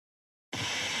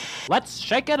Let's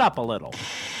shake it up a little.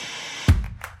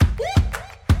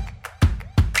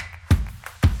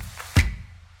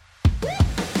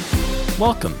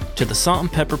 Welcome to the Salt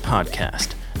and Pepper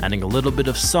Podcast, adding a little bit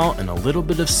of salt and a little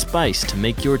bit of spice to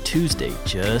make your Tuesday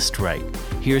just right.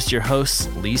 Here's your hosts,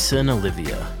 Lisa and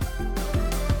Olivia.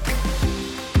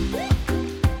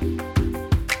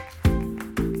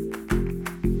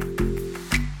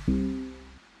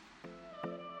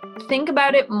 Think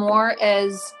about it more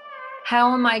as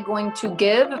how am I going to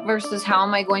give versus how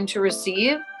am I going to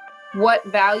receive? What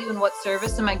value and what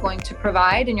service am I going to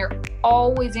provide? And you're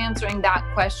always answering that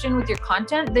question with your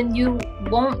content, then you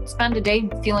won't spend a day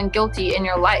feeling guilty in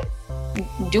your life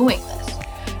doing this.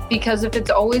 Because if it's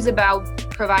always about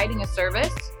providing a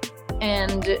service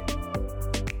and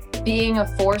being a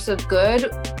force of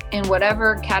good in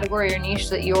whatever category or niche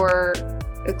that you're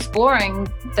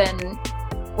exploring, then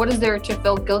what is there to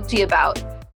feel guilty about?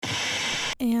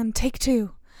 And take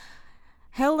two.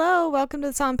 Hello, welcome to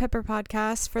the Salt and Pepper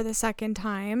Podcast for the second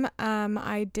time.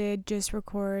 I did just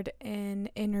record an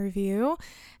interview.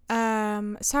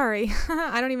 Sorry,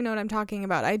 I don't even know what I'm talking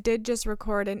about. I did just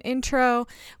record an intro,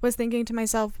 was thinking to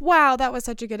myself, wow, that was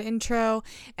such a good intro.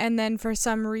 And then for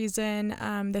some reason,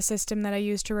 the system that I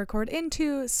used to record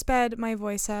into sped my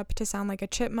voice up to sound like a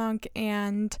chipmunk.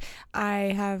 And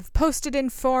I have posted in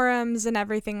forums and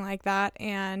everything like that.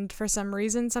 And for some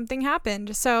reason, something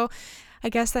happened. So I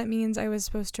guess that means I was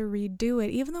supposed to redo it,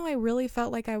 even though I really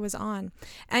felt like I was on.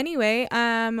 Anyway,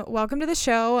 welcome to the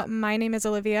show. My name is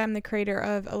Olivia. I'm the creator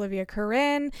of Olivia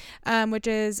Corinne, which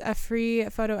is a free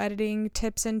photo editing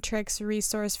tips and tricks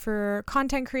resource for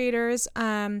content creators.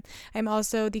 I'm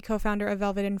also the co-founder of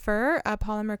Velvet and Fur, a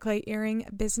polymer clay earring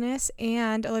business,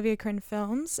 and Olivia Corinne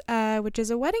Films, which is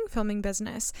a wedding filming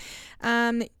business.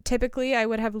 Typically, I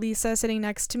would have Lisa sitting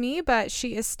next to me, but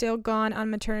she is still gone on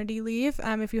maternity leave.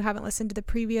 If you haven't listened to the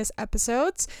previous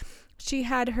episodes, she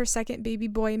had her second baby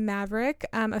boy Maverick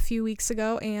a few weeks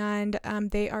ago, and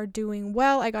they are doing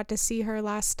well. I got to see her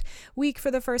last week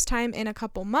for the first time in a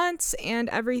couple months, and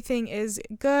everything is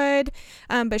good,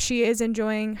 but she is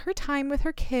enjoying her time with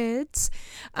her kids.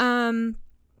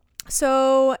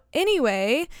 So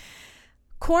anyway,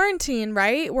 quarantine,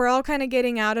 right? We're all kind of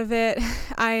getting out of it.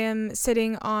 I am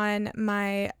sitting on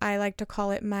I like to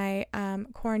call it my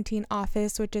quarantine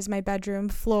office, which is my bedroom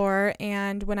floor.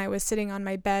 And when I was sitting on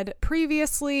my bed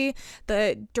previously,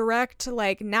 the direct,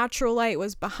 natural light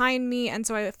was behind me. And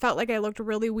so I felt like I looked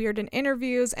really weird in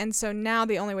interviews. And so now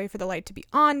the only way for the light to be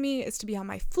on me is to be on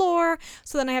my floor.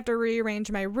 So then I have to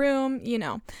rearrange my room,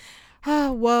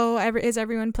 Oh, whoa, is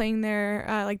everyone playing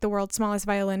their, the world's smallest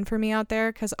violin for me out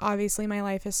there? Because obviously my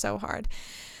life is so hard.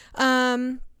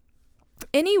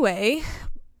 Anyway,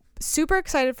 super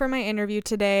excited for my interview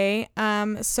today.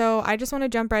 So I just want to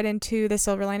jump right into the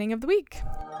silver lining of the week.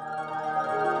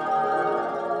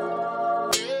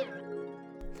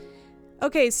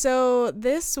 Okay, so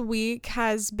this week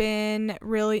has been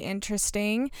really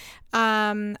interesting.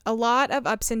 A lot of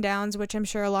ups and downs, which I'm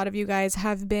sure a lot of you guys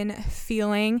have been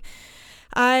feeling.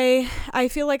 I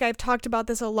feel like I've talked about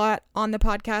this a lot on the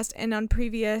podcast and on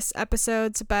previous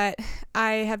episodes, but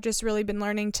I have just really been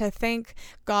learning to thank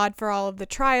God for all of the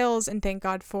trials and thank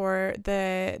God for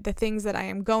the things that I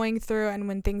am going through, and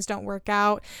when things don't work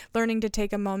out, learning to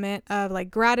take a moment of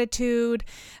gratitude,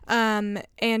 and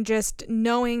just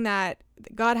knowing that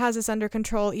God has us under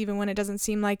control even when it doesn't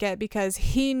seem like it, because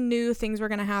he knew things were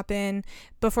going to happen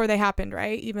before they happened,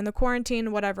 right? Even the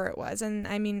quarantine, whatever it was. And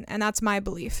that's my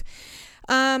belief.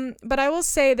 But I will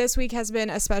say this week has been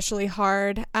especially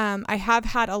hard. I have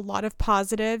had a lot of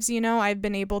positives. I've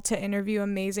been able to interview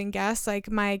amazing guests, like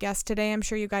my guest today. I'm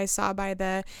sure you guys saw by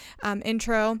the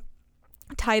intro.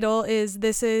 Title is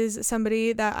this is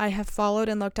somebody that I have followed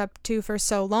and looked up to for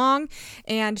so long,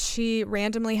 and she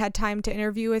randomly had time to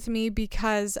interview with me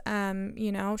because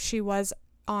she was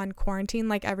on quarantine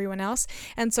like everyone else.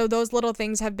 And so those little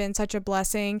things have been such a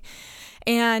blessing.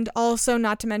 And also,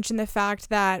 not to mention the fact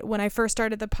that when I first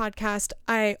started the podcast,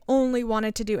 I only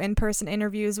wanted to do in-person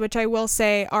interviews, which I will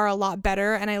say are a lot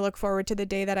better. And I look forward to the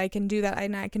day that I can do that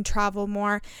and I can travel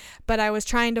more. But I was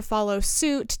trying to follow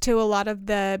suit to a lot of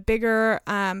the bigger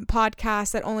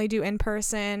podcasts that only do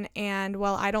in-person. And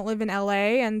well, I don't live in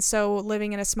LA. And so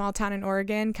living in a small town in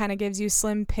Oregon kind of gives you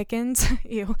slim pickings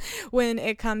when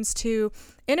it comes to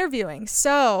interviewing.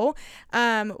 So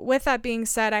with that being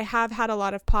said, I have had a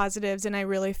lot of positives, and I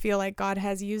really feel like God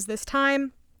has used this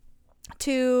time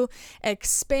to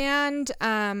expand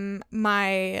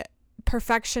my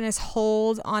perfectionist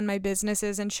hold on my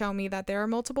businesses and show me that there are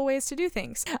multiple ways to do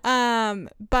things.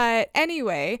 But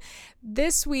anyway,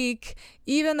 this week,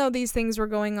 even though these things were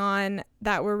going on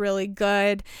that were really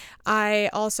good, I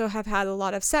also have had a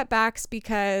lot of setbacks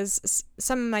because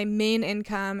some of my main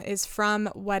income is from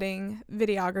wedding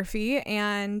videography,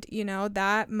 and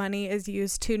that money is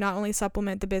used to not only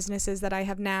supplement the businesses that I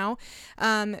have now,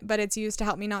 but it's used to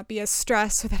help me not be as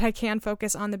stressed so that I can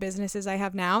focus on the businesses I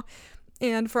have now.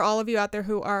 And for all of you out there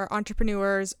who are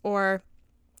entrepreneurs or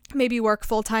maybe work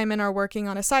full-time and are working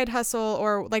on a side hustle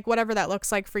or like whatever that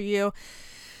looks like for you,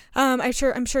 I'm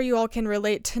sure you all can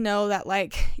relate to know that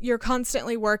like you're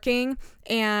constantly working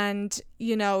and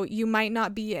you might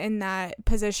not be in that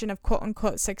position of quote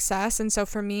unquote success. And so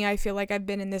for me, I feel like I've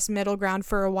been in this middle ground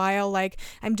for a while. Like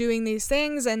I'm doing these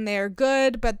things and they're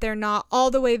good, but they're not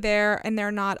all the way there and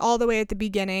they're not all the way at the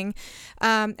beginning.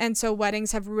 And so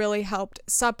weddings have really helped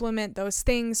supplement those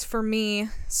things for me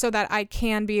so that I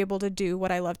can be able to do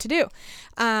what I love to do.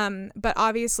 But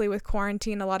obviously with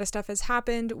quarantine, a lot of stuff has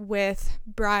happened with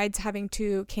brides having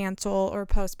to cancel or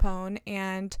postpone.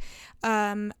 And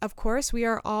of course, we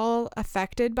are all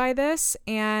affected by this.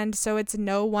 And so it's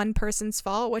no one person's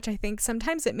fault, which I think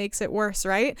sometimes it makes it worse,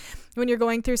 right? When you're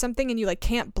going through something and you like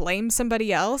can't blame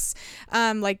somebody else.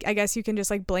 Like I guess you can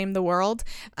just like blame the world.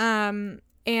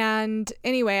 And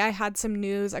anyway, I had some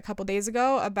news a couple days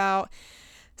ago about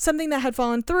something that had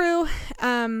fallen through.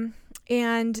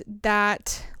 And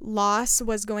that loss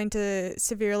was going to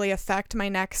severely affect my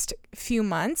next few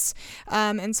months.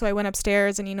 And so I went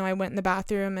upstairs and, I went in the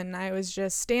bathroom and I was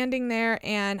just standing there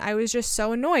and I was just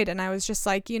so annoyed. And I was just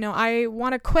like, I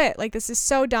want to quit. Like, this is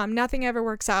so dumb. Nothing ever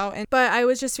works out. But I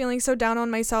was just feeling so down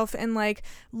on myself and like,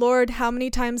 Lord, how many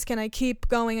times can I keep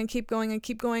going and keep going and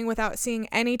keep going without seeing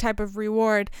any type of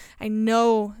reward? I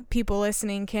know people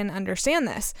listening can understand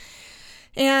this.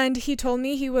 And he told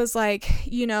me, he was like,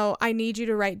 I need you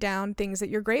to write down things that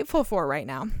you're grateful for right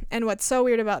now. And what's so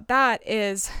weird about that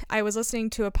is I was listening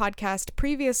to a podcast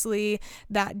previously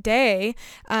that day,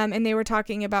 and they were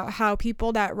talking about how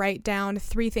people that write down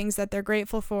 3 things that they're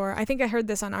grateful for, I think I heard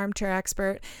this on Armchair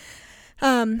Expert,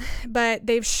 but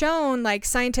they've shown like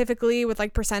scientifically with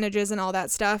like percentages and all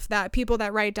that stuff that people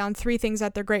that write down 3 things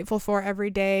that they're grateful for every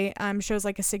day shows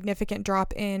like a significant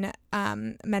drop in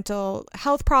mental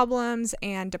health problems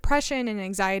and depression and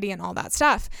anxiety and all that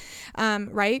stuff,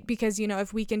 right? Because,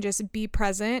 if we can just be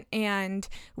present and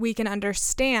we can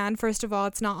understand, first of all,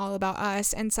 it's not all about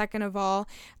us. And second of all,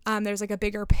 there's like a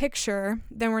bigger picture,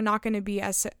 then we're not going to be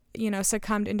as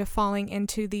succumbed into falling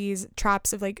into these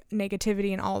traps of like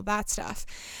negativity and all of that stuff.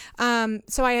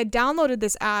 So I had downloaded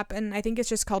this app and I think it's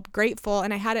just called Grateful,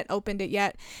 and I hadn't opened it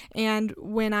yet. And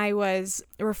when I was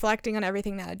reflecting on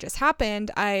everything that had just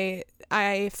happened, I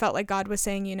felt like God was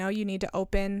saying, you need to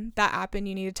open that app and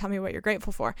you need to tell me what you're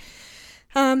grateful for.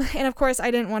 And of course I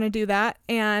didn't want to do that.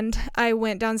 And I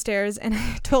went downstairs and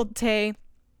I told Tay,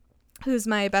 who's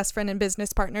my best friend and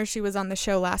business partner, she was on the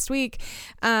show last week.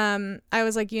 I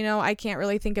was like, I can't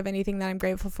really think of anything that I'm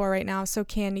grateful for right now. So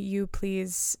can you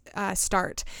please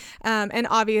start? And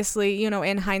obviously,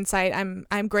 in hindsight,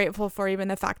 I'm grateful for even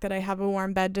the fact that I have a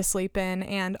warm bed to sleep in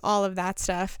and all of that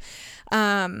stuff.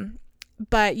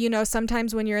 But,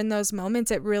 sometimes when you're in those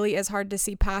moments, it really is hard to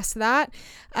see past that.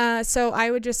 So I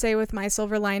would just say with my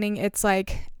silver lining, it's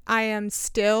like I am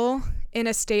still in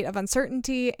a state of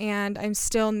uncertainty and I'm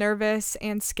still nervous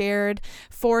and scared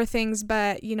for things,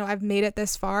 but I've made it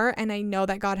this far and I know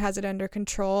that God has it under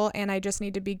control, and I just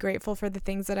need to be grateful for the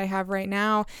things that I have right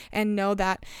now and know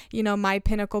that my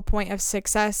pinnacle point of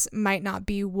success might not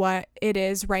be what it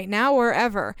is right now or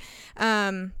ever.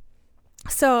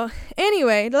 So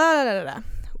anyway,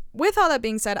 with all that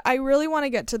being said, I really want to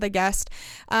get to the guest.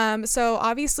 So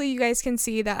obviously you guys can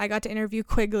see that I got to interview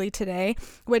Quigley today,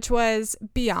 which was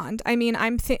beyond. I mean,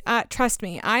 trust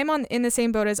me, I'm in the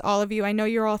same boat as all of you. I know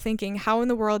you're all thinking, how in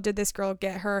the world did this girl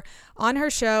get her on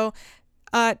her show?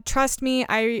 Trust me,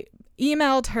 I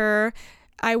emailed her.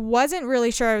 I wasn't really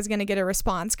sure I was going to get a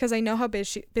response because I know how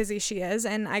busy she is.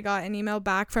 And I got an email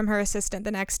back from her assistant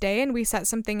the next day and we set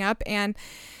something up, and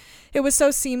it was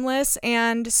so seamless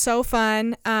and so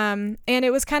fun. And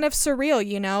it was kind of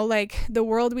surreal, like the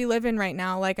world we live in right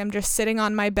now. Like I'm just sitting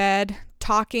on my bed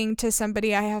talking to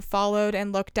somebody I have followed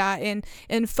and looked at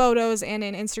in photos and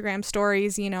in Instagram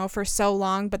stories, for so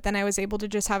long. But then I was able to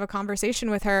just have a conversation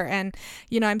with her. And,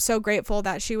 I'm so grateful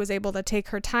that she was able to take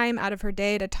her time out of her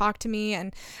day to talk to me.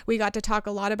 And we got to talk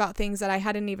a lot about things that I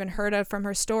hadn't even heard of from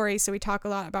her story. So we talk a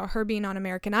lot about her being on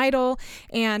American Idol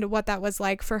and what that was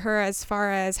like for her, as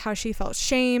far as how she felt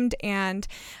shamed, and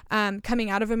coming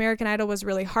out of American Idol was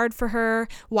really hard for her,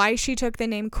 why she took the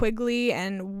name Quigley,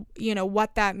 and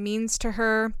what that means to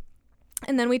her.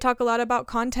 And then we talk a lot about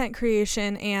content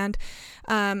creation and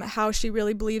how she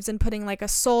really believes in putting like a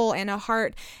soul and a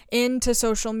heart into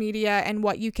social media and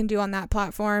what you can do on that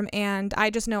platform. And I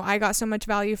just know I got so much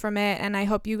value from it, and I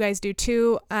hope you guys do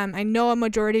too. I know a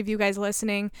majority of you guys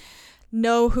listening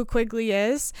know who Quigley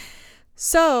is.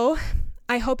 So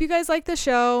I hope you guys like the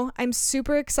show. I'm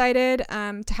super excited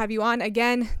to have you on.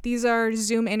 Again, these are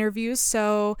Zoom interviews,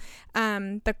 so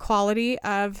the quality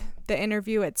of the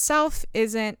interview itself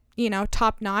isn't,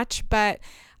 top notch, but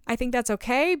I think that's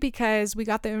okay because we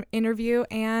got the interview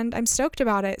and I'm stoked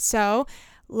about it. So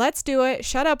let's do it.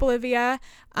 Shut up, Olivia.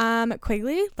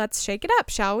 Quigley, let's shake it up,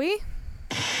 shall we?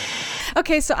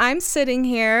 Okay, so I'm sitting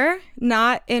here,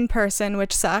 not in person,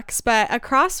 which sucks, but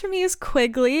across from me is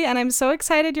Quigley, and I'm so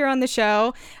excited you're on the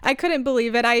show. I couldn't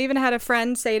believe it. I even had a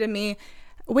friend say to me,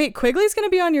 wait, Quigley's going to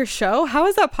be on your show? How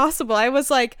is that possible? I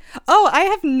was like, oh, I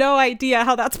have no idea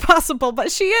how that's possible, but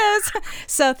she is.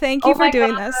 So thank you for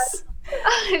doing this.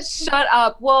 Shut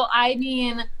up. Well, I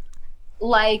mean,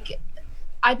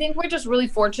 I think we're just really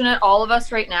fortunate, all of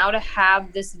us right now, to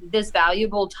have this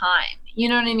valuable time. You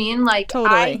know what I mean?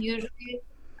 Totally.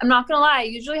 I'm not going to lie, I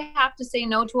usually have to say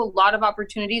no to a lot of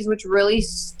opportunities, which really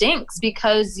stinks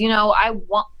because, I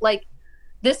want,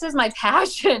 this is my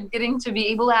passion, getting to be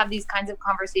able to have these kinds of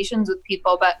conversations with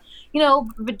people. But,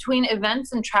 between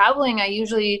events and traveling, I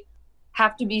usually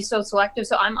have to be so selective.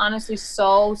 So I'm honestly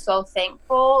so, so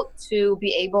thankful to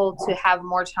be able to have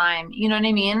more time. You know what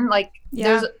I mean?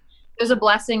 Yeah. There's a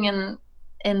blessing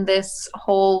in this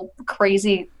whole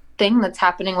crazy thing that's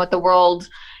happening with the world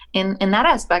in that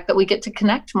aspect, that we get to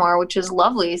connect more, which is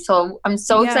lovely. So I'm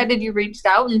so excited you reached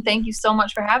out, and thank you so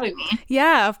much for having me.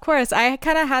 Yeah, of course. I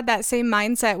kind of had that same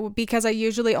mindset because I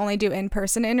usually only do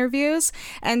in-person interviews.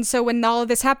 And so when all of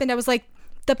this happened, I was like,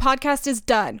 the podcast is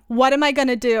done. What am I going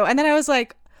to do? And then I was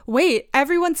like, wait,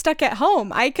 everyone's stuck at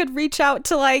home. I could reach out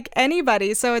to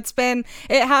anybody. So it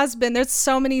has been, there's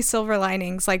so many silver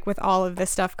linings with all of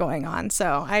this stuff going on.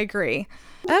 So I agree.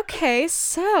 Okay,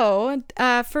 so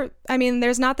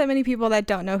there's not that many people that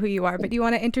don't know who you are, but you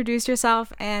want to introduce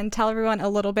yourself and tell everyone a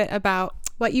little bit about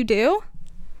what you do?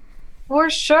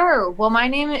 For sure. Well, my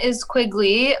name is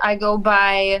Quigley. I've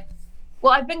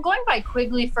been going by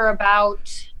Quigley for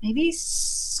about maybe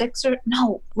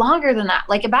longer than that,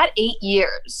 about 8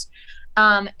 years.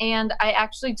 And I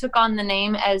actually took on the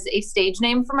name as a stage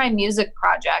name for my music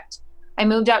project. I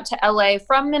moved out to LA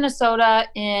from Minnesota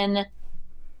in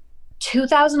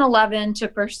 2011 to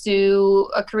pursue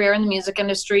a career in the music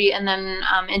industry. And then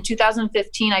in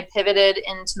 2015, I pivoted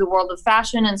into the world of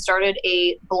fashion and started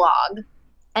a blog.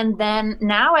 And then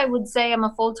now I would say I'm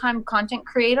a full-time content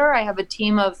creator. I have a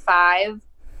team of 5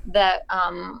 that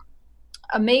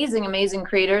amazing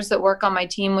creators that work on my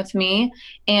team with me.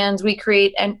 And we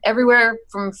create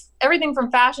everything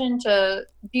from fashion to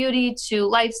beauty to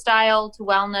lifestyle to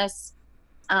wellness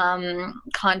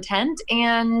content.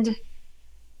 And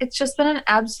it's just been an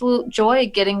absolute joy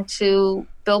getting to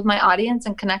build my audience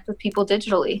and connect with people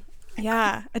digitally.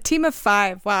 Yeah, a team of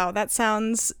 5. Wow, that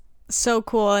sounds so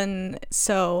cool and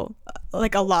so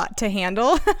a lot to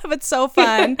handle, but so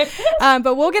fun.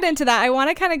 But we'll get into that. I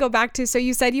want to kind of go back to, so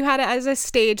you said you had it as a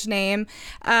stage name.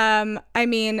 A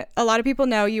lot of people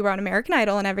know you were on American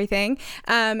Idol and everything.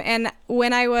 And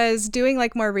when I was doing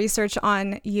more research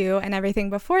on you and everything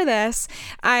before this,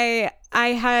 I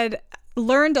had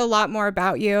learned a lot more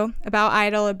about you, about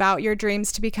Idol, about your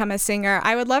dreams to become a singer.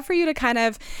 I would love for you to kind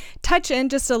of touch in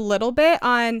just a little bit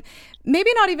on maybe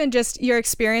not even just your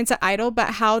experience at Idol,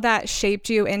 but how that shaped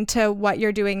you into what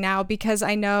you're doing now. Because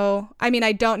I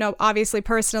don't know obviously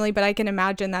personally, but I can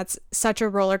imagine that's such a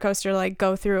roller coaster to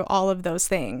go through all of those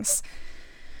things.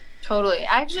 Totally.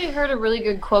 I actually heard a really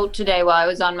good quote today while I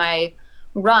was on my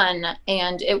run,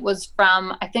 and it was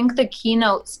from, I think, the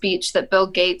keynote speech that Bill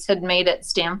Gates had made at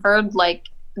Stanford,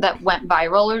 that went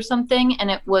viral or something.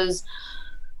 And it was,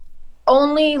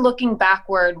 only looking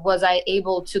backward was I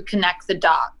able to connect the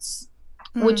dots,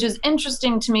 which is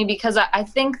interesting to me because I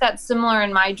think that's similar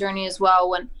in my journey as well.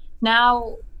 When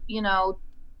now,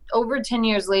 over 10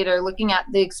 years later, looking at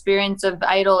the experience of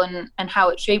Idol and how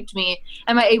it shaped me,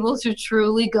 am I able to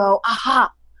truly go,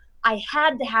 aha, I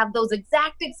had to have those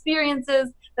exact experiences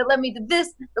that led me to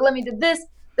this, that led me to this,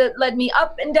 that led me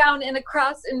up and down and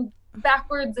across and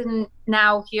backwards. And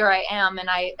now here I am. And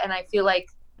I feel like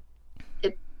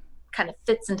it kind of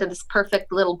fits into this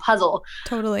perfect little puzzle.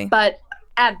 Totally. But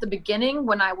at the beginning,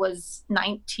 when I was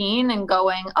 19 and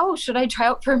going, oh, should I try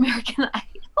out for American Idol?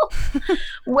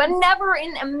 When never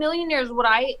in a million years would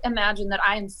I imagine that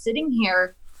I am sitting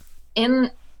here in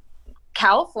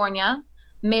California,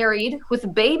 married with a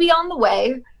baby on the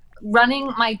way,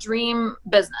 running my dream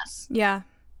business. Yeah.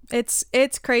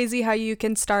 It's crazy how you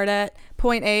can start at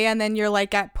point A and then you're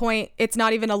like at point, it's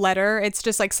not even a letter, it's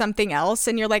just like something else.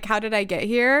 And you're like, how did I get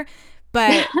here?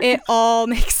 But it all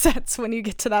makes sense when you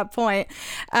get to that point.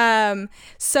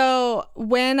 So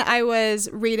when I was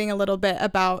reading a little bit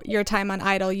about your time on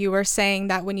Idol, you were saying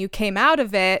that when you came out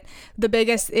of it,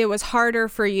 it was harder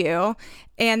for you.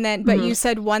 And then, but you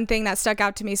said one thing that stuck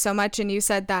out to me so much, and you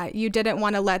said that you didn't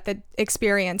want to let the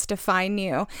experience define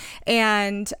you.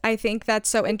 And I think that's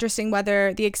so interesting,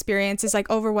 whether the experience is like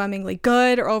overwhelmingly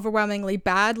good or overwhelmingly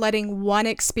bad. Letting one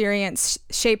experience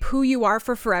shape who you are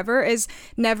for forever is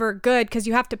never good, because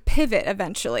you have to pivot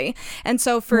eventually. And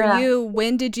so for you,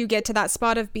 when did you get to that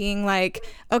spot of being like,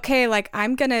 okay, like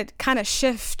I'm going to kind of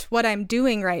shift what I'm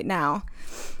doing right now?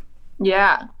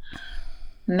 Yeah.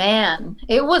 Man,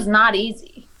 it was not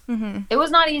easy. It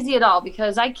was not easy at all,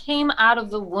 because I came out of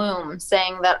the womb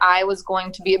saying that I was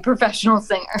going to be a professional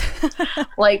singer.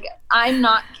 Like, I'm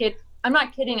not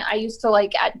kidding. I used to,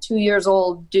 like, at 2 years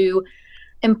old, do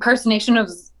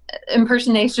impersonations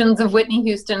of Whitney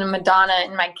Houston and Madonna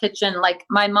in my kitchen. Like,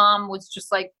 my mom was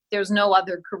just like, there's no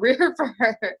other career for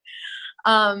her.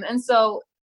 And so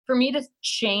for me to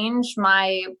change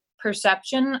my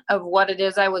perception of what it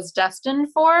is I was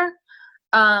destined for,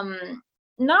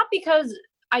 not because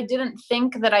I didn't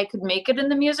think that I could make it in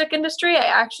the music industry. I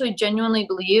actually genuinely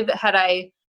believe had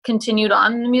I continued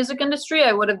on in the music industry,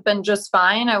 I would have been just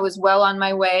fine. I was well on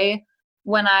my way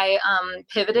when I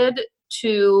pivoted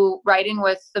to writing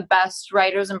with the best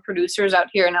writers and producers out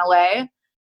here in LA.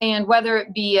 And whether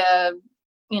it be a,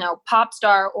 pop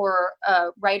star or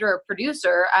a writer or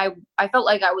producer, I felt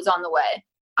like I was on the way.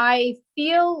 I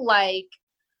feel like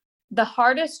the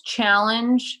hardest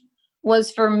challenge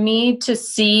was for me to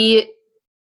see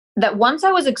that once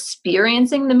I was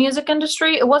experiencing the music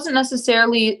industry, it wasn't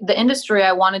necessarily the industry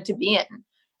I wanted to be in.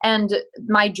 And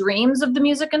my dreams of the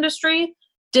music industry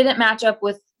didn't match up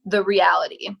with the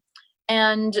reality.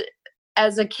 And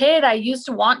as a kid, I used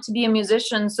to want to be a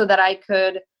musician so that I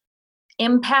could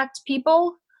impact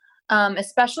people,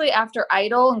 especially after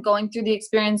Idol and going through the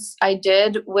experience I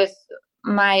did with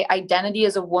my identity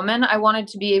as a woman. I wanted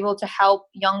to be able to help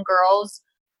young girls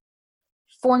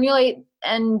formulate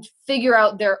and figure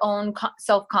out their own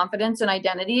self-confidence and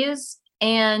identities.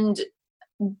 And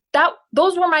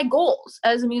those were my goals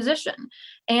as a musician.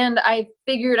 And I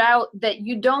figured out that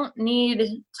you don't need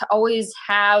to always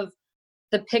have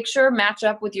the picture match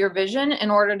up with your vision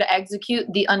in order to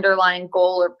execute the underlying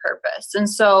goal or purpose. And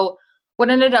so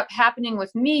what ended up happening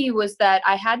with me was that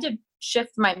I had to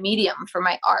shift my medium for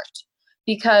my art,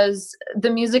 because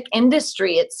the music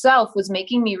industry itself was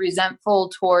making me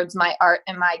resentful towards my art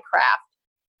and my craft.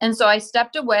 And so I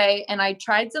stepped away and I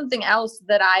tried something else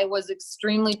that I was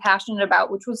extremely passionate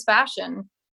about, which was fashion.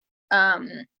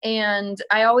 And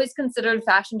I always considered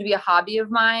fashion to be a hobby of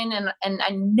mine. And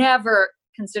I never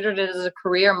considered it as a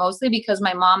career, mostly because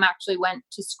my mom actually went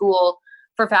to school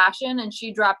for fashion and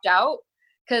she dropped out.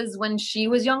 Because when she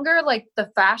was younger, like, the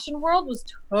fashion world was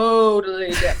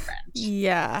totally different.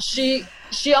 Yeah. She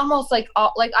almost like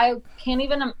I can't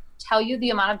even tell you the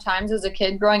amount of times as a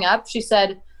kid growing up, she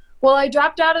said, well, I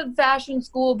dropped out of fashion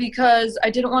school because I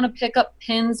didn't want to pick up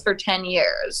pins for 10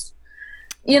 years.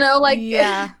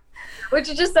 Yeah. Which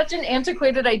is just such an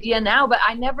antiquated idea now, but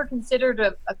I never considered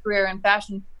a career in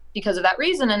fashion because of that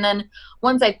reason. And then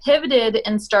once I pivoted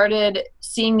and started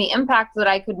seeing the impact that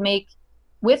I could make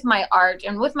with my art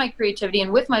and with my creativity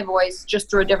and with my voice just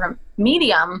through a different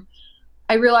medium,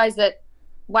 I realized that,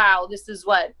 wow, this is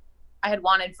what I had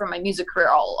wanted from my music career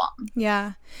all along.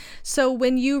 Yeah. So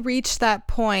when you reached that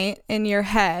point in your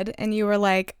head and you were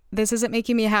like, this isn't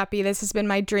making me happy, this has been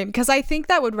my dream, because I think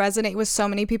that would resonate with so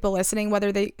many people listening,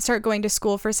 whether they start going to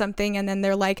school for something and then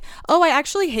they're like, oh, I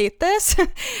actually hate this.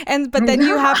 But then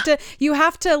you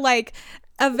have to like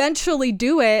eventually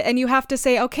do it, and you have to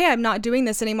say, okay, I'm not doing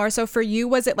this anymore. So for you,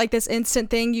 was it like this instant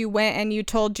thing, you went and you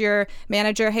told your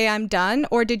manager, hey, I'm done?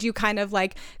 Or did you kind of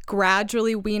like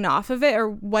gradually wean off of it? Or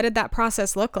what did that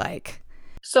process look like?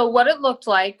 So what it looked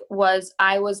like was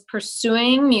I was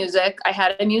pursuing music. I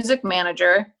had a music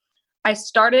manager. I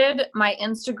started my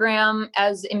Instagram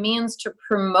as a means to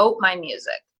promote my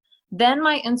music. Then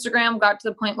my Instagram got to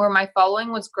the point where my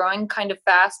following was growing kind of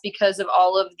fast because of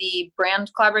all of the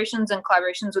brand collaborations and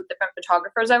collaborations with different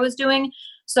photographers I was doing.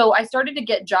 So I started to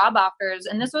get job offers,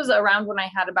 and this was around when I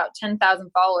had about 10,000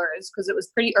 followers because it was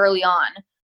pretty early on.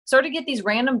 Started to get these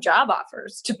random job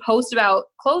offers to post about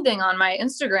clothing on my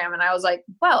Instagram, and I was like,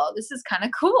 well, this is kind of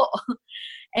cool.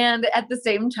 And at the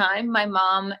same time, my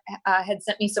mom had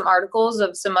sent me some articles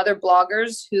of some other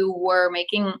bloggers who were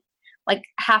making like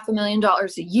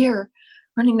 $500,000 a year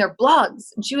running their blogs.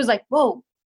 And she was like, whoa,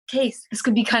 Case, this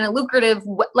could be kind of lucrative.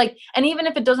 Like, and even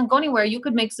if it doesn't go anywhere, you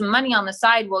could make some money on the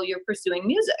side while you're pursuing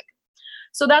music.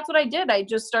 So that's what I did. I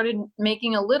just started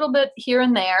making a little bit here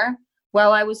and there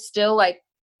while I was still like,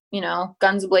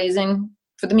 guns blazing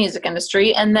for the music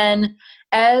industry. And then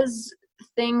as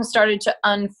things started to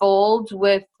unfold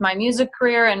with my music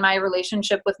career and my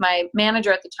relationship with my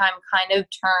manager at the time kind of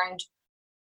turned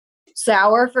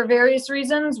sour for various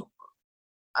reasons.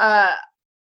 I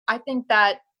think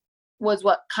that was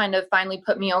what kind of finally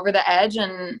put me over the edge.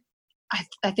 And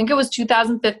I think it was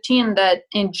 2015 that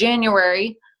in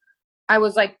January, I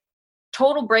was like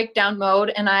total breakdown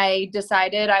mode. And I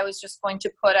decided I was just going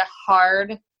to put a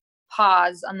hard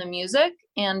pause on the music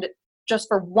and just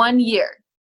for 1 year,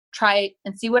 try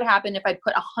and see what happened if I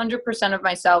put 100% of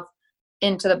myself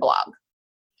into the blog.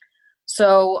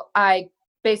 So I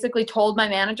basically told my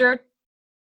manager,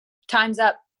 time's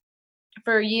up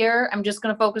for a year. I'm just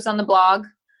going to focus on the blog.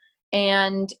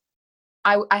 And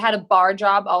I had a bar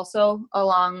job also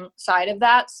alongside of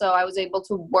that. So I was able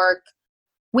to work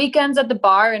weekends at the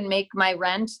bar and make my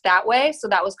rent that way. So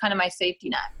that was kind of my safety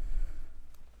net.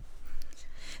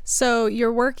 So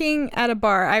you're working at a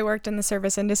bar. I worked in the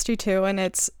service industry too, and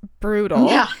it's brutal.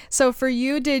 Yeah. So for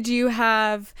you,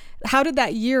 how did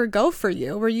that year go for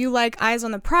you? Were you like eyes on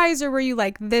the prize, or were you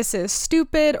like, this is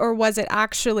stupid, or was it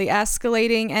actually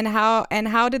escalating? And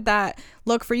how did that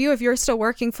look for you if you're still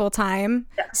working full time?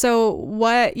 Yeah. So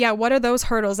what are those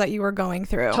hurdles that you were going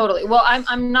through? Totally. Well,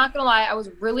 I'm not going to lie. I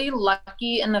was really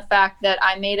lucky in the fact that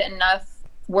I made enough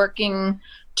working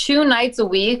 2 nights a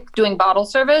week doing bottle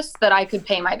service that I could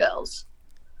pay my bills.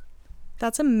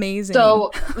 That's amazing.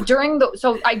 So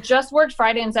I just worked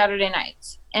Friday and Saturday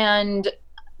nights, and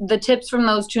the tips from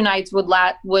those 2 nights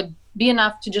would be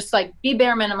enough to just like be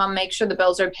bare minimum, make sure the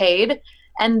bills are paid.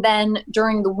 And then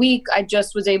during the week, I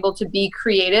just was able to be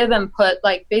creative and put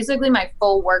like basically my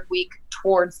full work week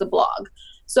towards the blog.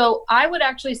 So I would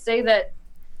actually say that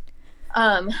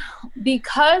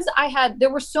because there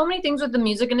were so many things with the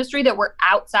music industry that were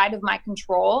outside of my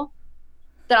control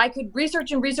that I could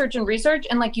research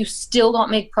and like you still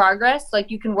don't make progress. Like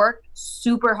you can work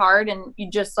super hard and you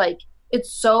just like,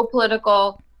 it's so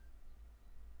political.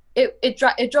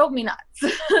 It drove me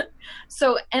nuts.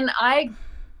 So, and I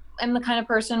am the kind of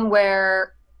person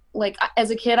where like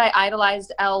as a kid, I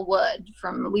idolized Elle Wood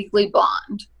from Legally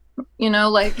Blonde.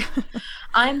 Like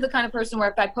I'm the kind of person where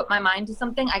if I put my mind to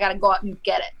something, I got to go out and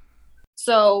get it.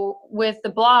 So with the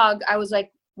blog, I was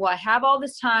like, well, I have all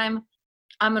this time.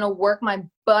 I'm going to work my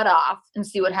butt off and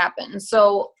see what happens.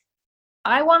 So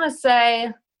I want to say,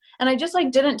 and I just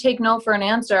like didn't take no for an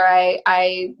answer.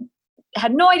 I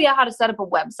had no idea how to set up a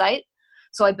website.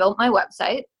 So I built my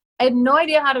website. I had no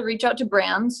idea how to reach out to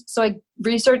brands. So I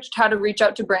researched how to reach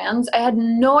out to brands. I had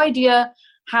no idea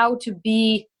how to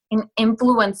be an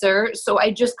influencer. So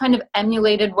I just kind of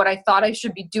emulated what I thought I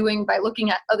should be doing by looking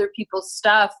at other people's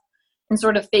stuff and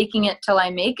sort of faking it till I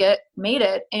made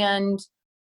it. And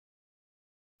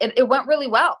it went really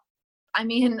well. I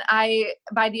mean,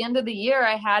 by the end of the year,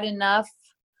 I had enough,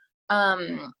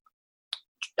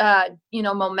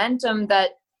 momentum that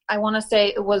I want to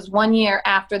say it was 1 year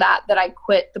after that I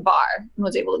quit the bar and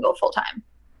was able to go full time.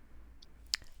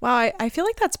 Wow, I feel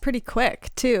like that's pretty quick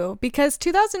too, because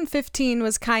 2015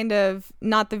 was kind of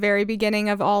not the very beginning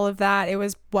of all of that. It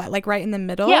was like right in the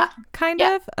middle of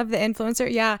the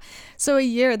influencer. Yeah. So a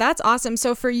year, that's awesome.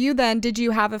 So for you then, did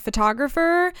you have a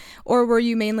photographer or were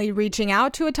you mainly reaching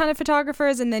out to a ton of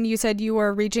photographers? And then you said you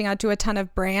were reaching out to a ton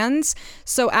of brands.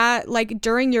 So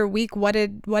during your week, what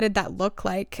did that look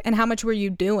like and how much were you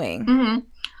doing? Mm-hmm.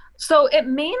 So it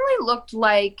mainly looked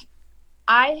like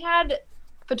I had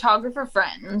photographer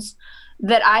friends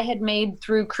that I had made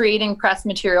through creating press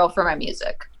material for my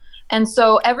music. And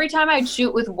so every time I'd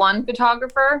shoot with one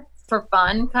photographer for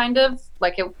fun, kind of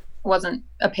like it wasn't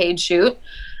a paid shoot,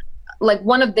 like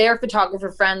one of their photographer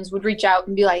friends would reach out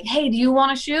and be like, hey, do you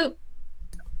want to shoot?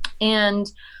 And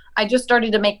I just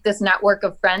started to make this network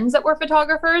of friends that were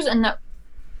photographers and that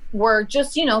were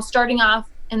just, starting off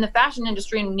in the fashion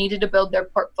industry and needed to build their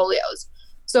portfolios.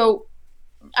 So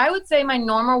I would say my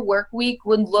normal work week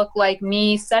would look like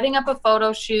me setting up a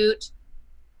photo shoot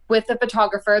with a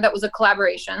photographer that was a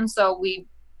collaboration, so we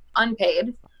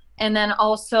unpaid, and then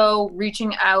also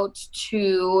reaching out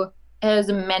to as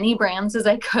many brands as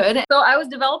I could. So I was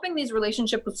developing these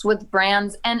relationships with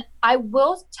brands, and I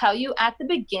will tell you, at the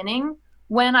beginning,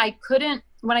 when I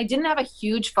didn't have a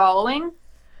huge following,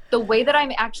 the way that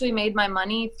I actually made my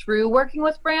money through working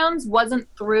with brands wasn't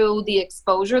through the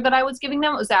exposure that I was giving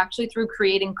them. It was actually through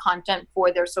creating content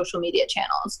for their social media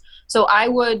channels. So I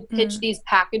would pitch these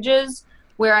packages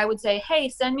where I would say, hey,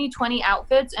 send me 20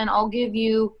 outfits and I'll give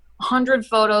you 100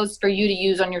 photos for you to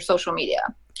use on your social media.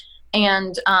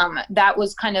 And that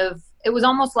was it was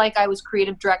almost like I was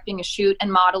creative directing a shoot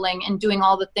and modeling and doing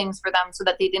all the things for them so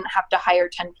that they didn't have to hire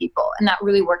 10 people. And that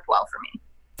really worked well for me.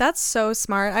 That's so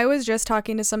smart. I was just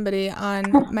talking to somebody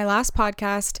on my last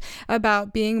podcast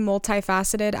about being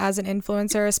multifaceted as an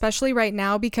influencer, especially right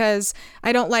now, because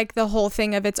I don't like the whole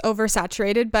thing of it's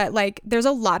oversaturated, but like there's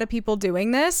a lot of people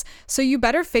doing this. So you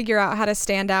better figure out how to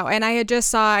stand out. And I had just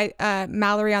saw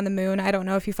Mallory on the Moon. I don't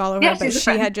know if you follow her, but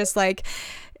she had just like,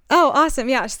 oh, awesome.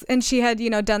 Yeah. And she had,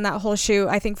 done that whole shoot,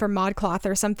 I think for ModCloth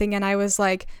or something. And I was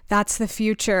like, that's the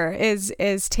future is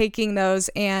taking those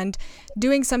and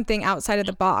doing something outside of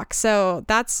the box. So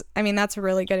that's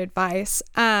really good advice.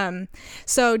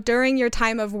 So during your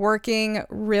time of working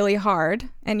really hard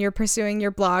and you're pursuing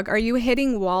your blog, are you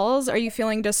hitting walls? Are you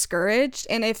feeling discouraged?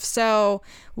 And if so,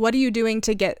 what are you doing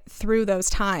to get through those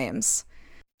times?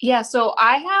 Yeah. So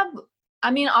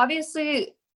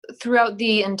obviously, throughout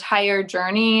the entire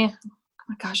journey, oh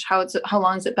my gosh, how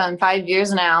long has it been? 5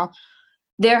 years now.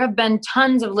 There have been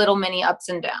tons of little mini ups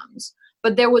and downs,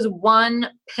 but there was one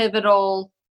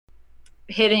pivotal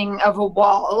hitting of a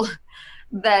wall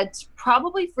that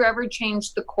probably forever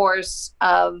changed the course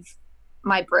of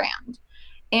my brand.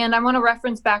 And I want to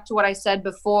reference back to what I said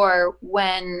before.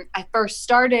 When I first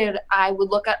started, I would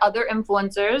look at other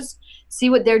influencers, see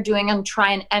what they're doing, and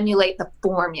try and emulate the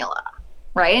formula,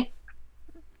 right?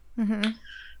 Mm-hmm.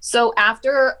 So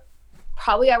after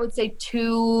probably, I would say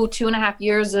 2.5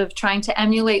 years of trying to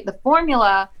emulate the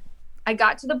formula, I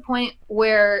got to the point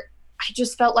where I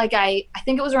just felt like I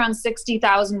think it was around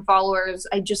 60,000 followers.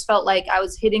 I just felt like I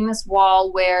was hitting this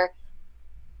wall where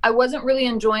I wasn't really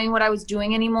enjoying what I was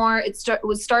doing anymore. It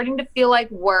was starting to feel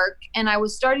like work, and I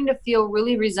was starting to feel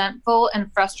really resentful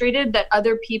and frustrated that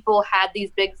other people had these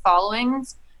big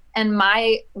followings, and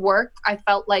my work, I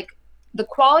felt like the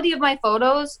quality of my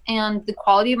photos and the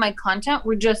quality of my content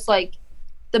were just like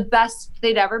the best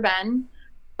they'd ever been,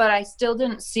 but I still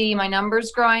didn't see my numbers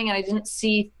growing, and I didn't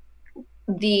see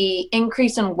the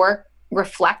increase in work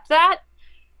reflect that.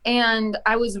 And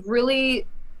I was really,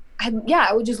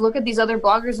 I would just look at these other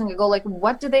bloggers and go like,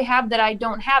 what do they have that I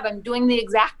don't have? I'm doing the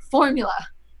exact formula.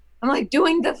 I'm like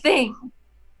doing the thing.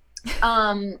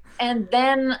 And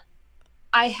then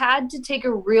I had to take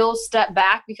a real step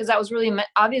back because that was really,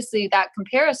 obviously that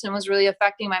comparison was really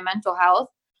affecting my mental health.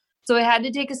 So I had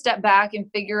to take a step back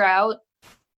and figure out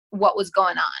what was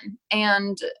going on.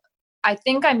 And I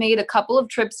think I made a couple of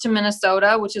trips to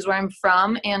Minnesota, which is where I'm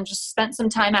from, and just spent some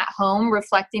time at home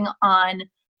reflecting on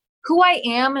who I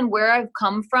am and where I've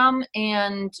come from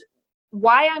and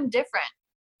why I'm different.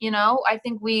 I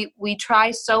think we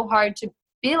try so hard to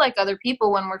be like other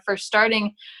people when we're first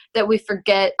starting that we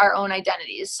forget our own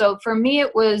identities. So for me,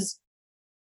 it was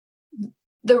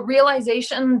the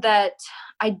realization that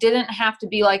I didn't have to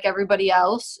be like everybody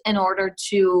else in order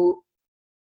to,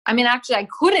 actually I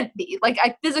couldn't be, like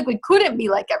I physically couldn't be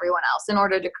like everyone else in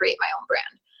order to create my own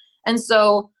brand. And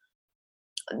so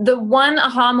the one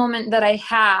aha moment that I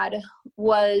had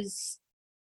was,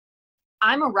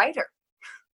 I'm a writer.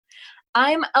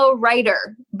 I'm a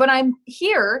writer, but I'm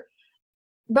here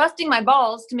busting my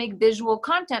balls to make visual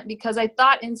content because I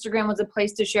thought Instagram was a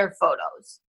place to share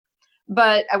photos.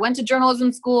 But I went to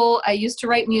journalism school. I used to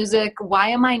write music. Why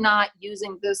am I not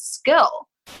using this skill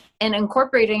and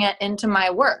incorporating it into my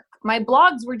work? My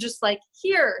blogs were just like,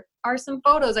 here are some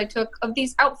photos I took of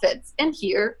these outfits, and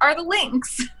here are the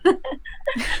links.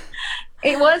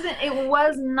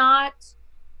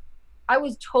 I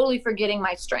was totally forgetting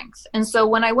my strengths. And so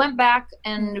when I went back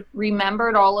and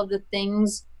remembered all of the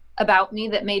things about me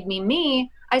that made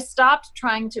me, I stopped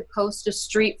trying to post a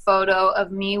street photo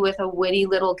of me with a witty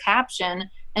little caption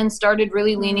and started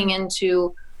really leaning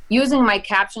into using my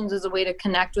captions as a way to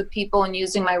connect with people and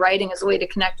using my writing as a way to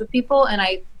connect with people. And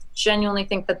I genuinely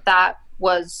think that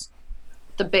was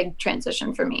the big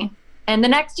transition for me. And the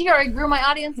next year I grew my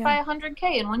audience by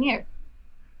 100K in 1 year.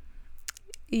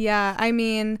 Yeah, I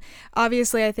mean,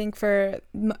 obviously, I think for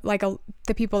like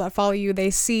the people that follow you, they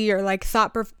see your like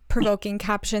thought-provoking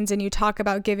captions and you talk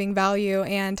about giving value.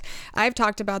 And I've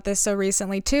talked about this so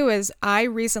recently too, is I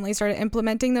recently started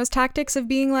implementing those tactics of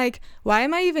being like, why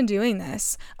am I even doing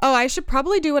this? Oh, I should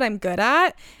probably do what I'm good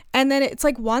at. And then it's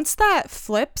like once that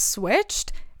flip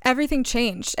switched, everything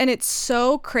changed. And it's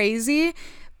so crazy.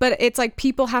 But it's like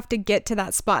people have to get to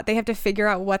that spot. They have to figure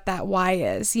out what that why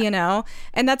is, you know?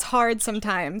 And that's hard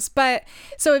sometimes. But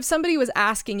so if somebody was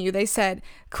asking you, they said,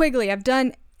 Quigley, I've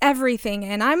done everything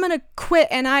and I'm going to quit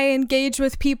and I engage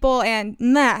with people and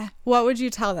nah, what would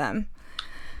you tell them?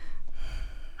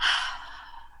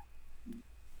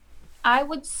 I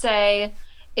would say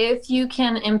if you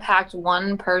can impact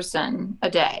one person a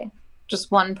day,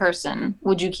 just one person,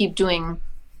 would you keep doing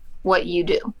what you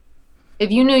do? If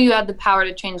you knew you had the power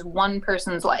to change one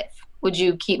person's life, would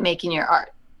you keep making your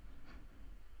art?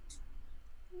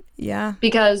 Yeah.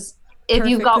 Because if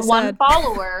you've got one said.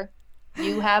 follower,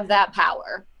 you have that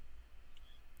power.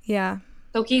 Yeah.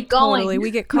 So keep going. Totally. We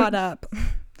get caught up.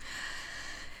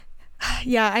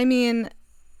 Yeah. I mean,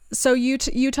 so you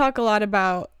talk a lot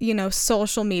about, you know,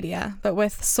 social media, but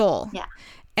with soul. Yeah.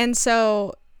 And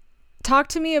so talk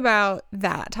to me about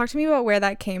that. Talk to me about where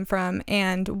that came from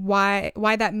and why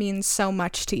that means so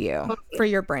much to you for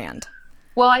your brand.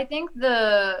 Well, I think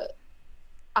the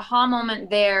aha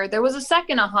moment there was a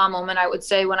second aha moment, I would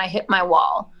say, when I hit my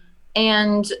wall.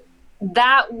 And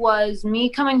that was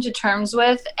me coming to terms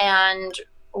with and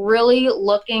really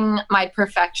looking my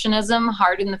perfectionism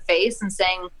hard in the face and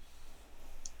saying,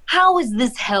 how is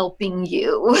this helping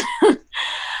you?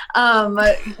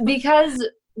 Because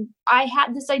I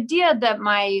had this idea that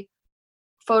my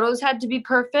photos had to be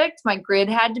perfect, my grid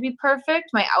had to be perfect,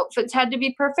 my outfits had to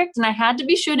be perfect, and I had to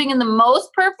be shooting in the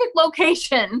most perfect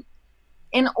location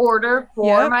in order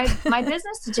for my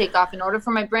business to take off, in order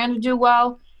for my brand to do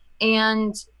well.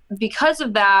 And because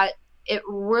of that, it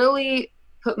really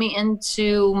put me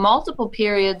into multiple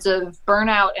periods of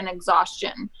burnout and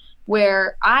exhaustion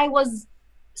where I was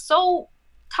so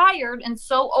tired and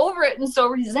so over it and so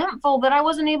resentful that I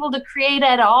wasn't able to create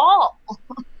at all.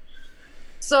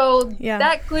 So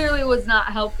that clearly was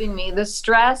not helping me. The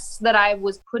stress that I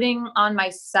was putting on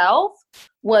myself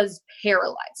was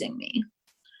paralyzing me.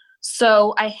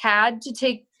 So I had to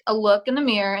take a look in the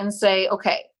mirror and say,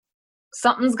 okay,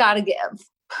 something's got to give.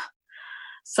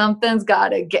 Something's got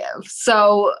to give.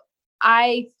 So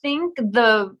I think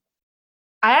I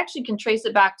actually can trace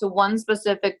it back to one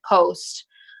specific post.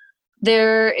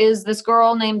 There is this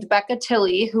girl named Becca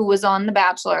Tilley who was on The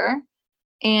Bachelor,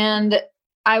 and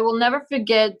I will never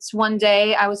forget one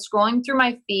day I was scrolling through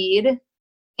my feed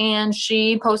and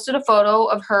she posted a photo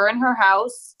of her in her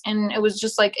house, and it was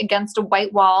just like against a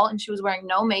white wall and she was wearing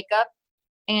no makeup.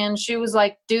 And she was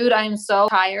like, dude, I am so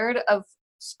tired of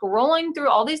scrolling through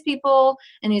all these people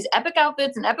and these epic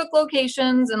outfits and epic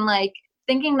locations and like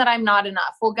thinking that I'm not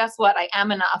enough. Well, guess what? I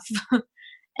am enough.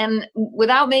 And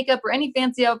without makeup or any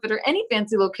fancy outfit or any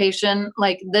fancy location,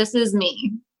 like this is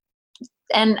me.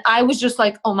 And I was just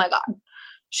like, oh my God,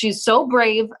 she's so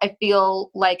brave. I feel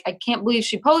like I can't believe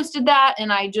she posted that.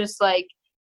 And I just like,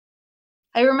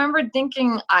 I remembered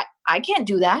thinking, I can't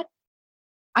do that.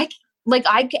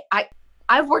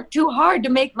 I've worked too hard to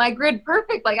make my grid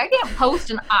perfect. Like I can't post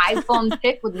an iPhone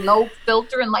pic with no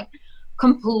filter and like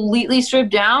completely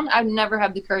stripped down. I've never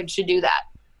had the courage to do that.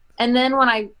 And then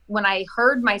when I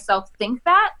heard myself think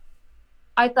that,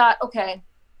 I thought, okay,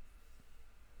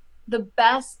 the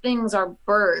best things are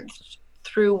birthed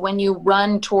through when you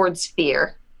run towards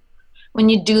fear, when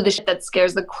you do the shit that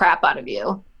scares the crap out of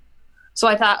you. So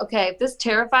I thought, okay, if this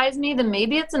terrifies me, then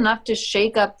maybe it's enough to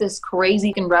shake up this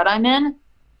crazy rut I'm in,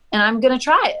 and I'm going to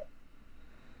try it.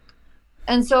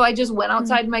 And so I just went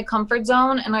outside my comfort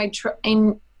zone and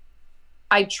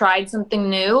I tried something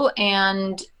new,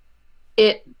 and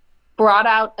it brought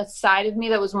out a side of me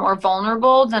that was more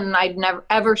vulnerable than I'd never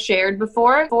ever shared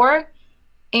before.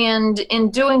 And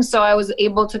in doing so, I was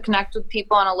able to connect with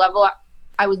people on a level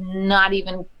I was not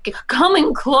even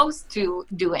coming close to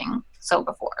doing so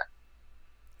before.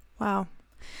 Wow.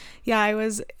 Yeah, I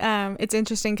was, it's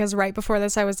interesting because right before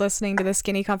this, I was listening to the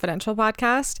Skinny Confidential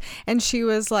podcast, and she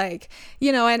was like,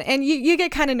 you know, and you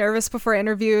get kind of nervous before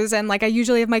interviews, and like I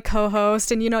usually have my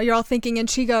co-host, and you know, you're all thinking, and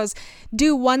she goes,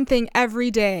 do one thing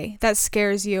every day that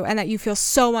scares you and that you feel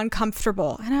so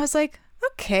uncomfortable. And I was like,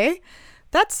 okay,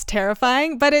 that's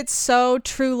terrifying, but it's so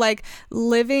true. Like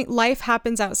life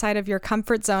happens outside of your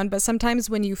comfort zone, but sometimes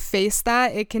when you face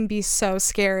that, it can be so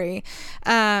scary.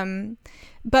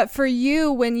 But for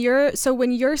you, when you're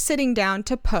sitting down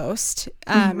to post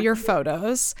your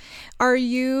photos, are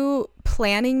you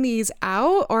planning these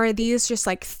out, or are these just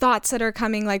like thoughts that are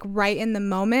coming like right in the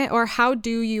moment? Or how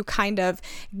do you kind of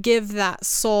give that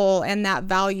soul and that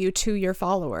value to your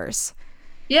followers?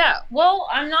 Yeah, well,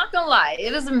 I'm not gonna lie,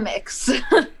 it is a mix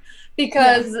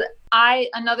because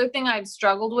another thing I've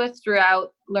struggled with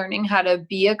throughout learning how to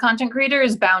be a content creator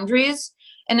is boundaries.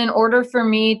 And in order for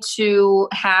me to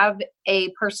have a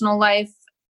personal life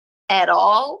at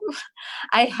all,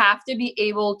 I have to be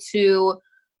able to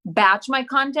batch my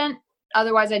content.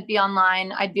 Otherwise, I'd be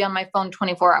online. I'd be on my phone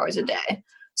 24 hours a day.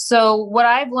 So what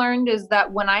I've learned is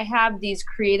that when I have these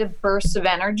creative bursts of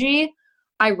energy,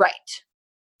 I write.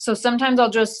 So sometimes I'll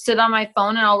just sit on my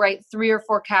phone and I'll write 3 or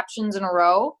 4 captions in a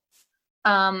row.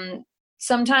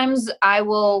 Sometimes I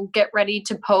will get ready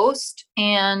to post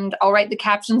and I'll write the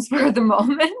captions for the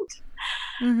moment.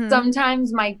 Mm-hmm.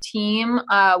 Sometimes my team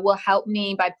will help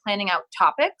me by planning out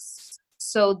topics.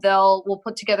 So we'll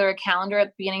put together a calendar at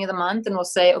the beginning of the month and we'll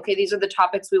say, okay, these are the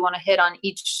topics we want to hit on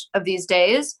each of these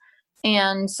days.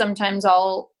 And sometimes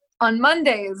I'll, on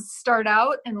Mondays, start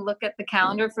out and look at the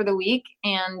calendar for the week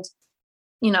and,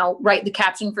 write the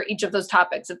caption for each of those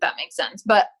topics, if that makes sense.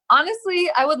 But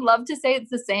honestly, I would love to say it's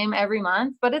the same every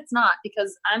month, but it's not,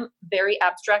 because I'm very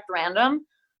abstract random.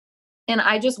 And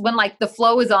I just, when like the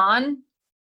flow is on,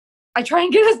 I try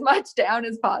and get as much down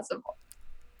as possible.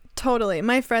 Totally.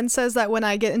 My friend says that when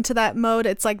I get into that mode,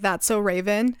 it's like That's So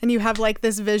Raven, and you have like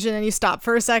this vision and you stop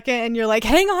for a second and you're like,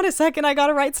 hang on a second, I got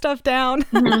to write stuff down.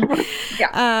 Mm-hmm.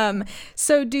 Yeah.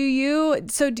 So you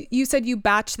said you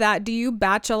batch that. Do you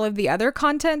batch all of the other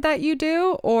content that you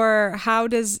do, or how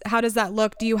does that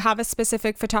look? Do you have a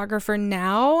specific photographer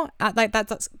now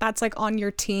that's like on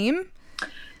your team?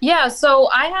 Yeah. So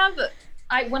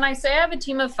when I say I have a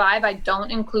team of 5, I don't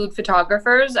include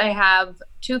photographers. I have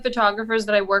 2 photographers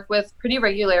that I work with pretty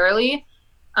regularly,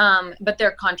 but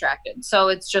they're contracted. So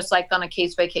it's just like on a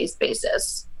case-by-case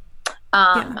basis.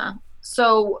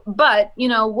 So, but,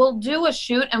 we'll do a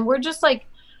shoot and we're just like,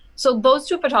 so those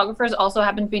 2 photographers also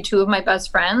happen to be 2 of my best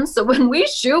friends. So when we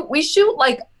shoot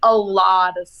like a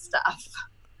lot of stuff.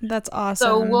 That's awesome.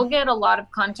 So we'll get a lot of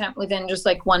content within just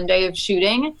like one day of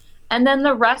shooting. And then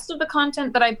the rest of the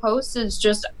content that I post is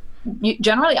just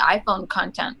generally iPhone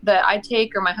content that I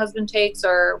take or my husband takes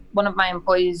or one of my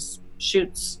employees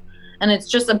shoots. And it's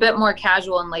just a bit more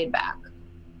casual and laid back.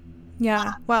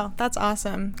 Yeah. Wow. That's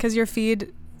awesome. Because your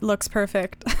feed looks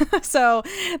perfect. So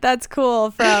that's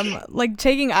cool, from like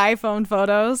taking iPhone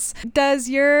photos. Does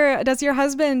your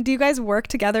husband, do you guys work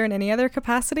together in any other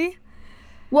capacity?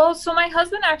 Well, so my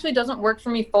husband actually doesn't work for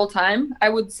me full time. I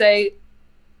would say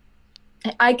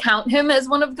I count him as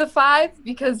one of the 5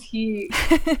 because he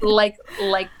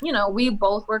we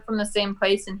both work from the same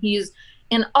place and he's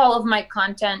in all of my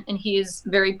content and he's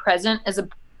very present as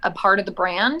a part of the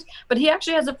brand, but he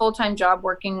actually has a full-time job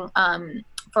working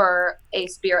for a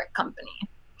spirit company.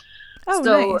 Oh,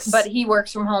 so nice. But he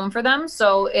works from home for them.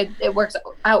 So it works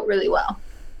out really well.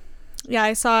 Yeah,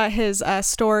 I saw his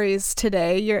stories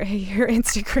today, your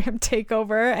Instagram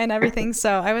takeover and everything. So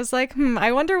I was like,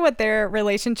 I wonder what their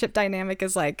relationship dynamic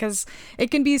is like, because it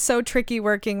can be so tricky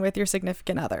working with your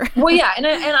significant other. Well, yeah, and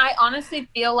I honestly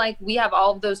feel like we have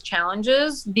all of those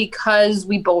challenges because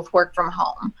we both work from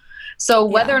home. So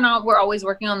whether or not we're always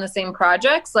working on the same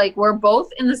projects, like we're both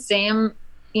in the same,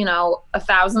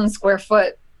 1,000 square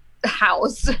foot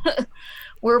house.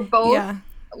 We're both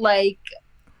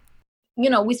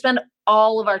we spend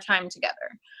all of our time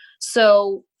together.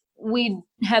 So we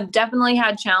have definitely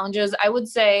had challenges. I would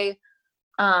say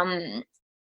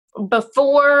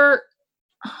before,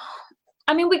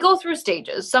 we go through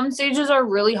stages. Some stages are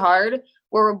really hard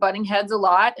where we're butting heads a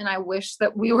lot. And I wish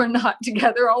that we were not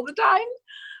together all the time.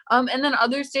 And then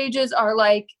other stages are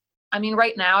like,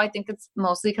 right now, I think it's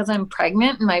mostly because I'm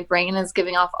pregnant and my brain is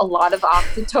giving off a lot of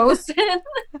oxytocin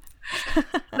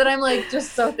that I'm like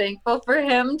just so thankful for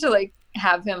him to like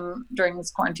have him during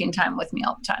this quarantine time with me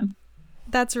all the time.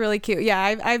 That's really cute.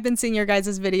 Yeah, I've been seeing your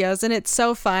guys' videos and it's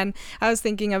so fun. I was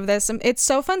thinking of this. It's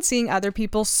so fun seeing other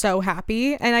people so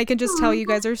happy, and I can just tell you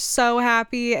guys are so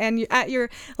happy, and at your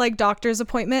like doctor's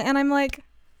appointment, and I'm like,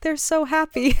 they're so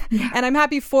happy. And I'm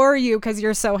happy for you because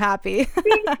you're so happy.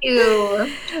 Thank you.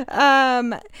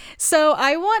 So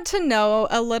I want to know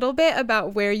a little bit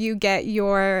about where you get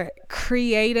your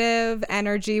creative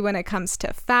energy when it comes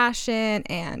to fashion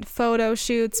and photo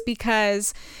shoots,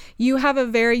 because you have a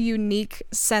very unique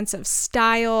sense of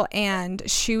style and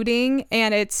shooting,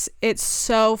 and it's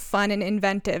so fun and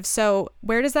inventive. So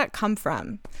where does that come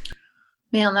from?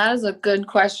 Man, that is a good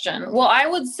question. Well, I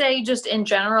would say just in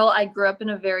general, I grew up in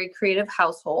a very creative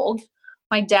household.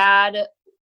 My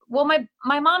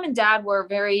mom and dad were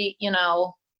very,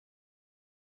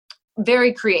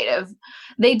 very creative.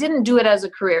 They didn't do it as a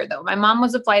career though. My mom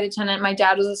was a flight attendant. My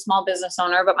dad was a small business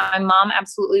owner, but my mom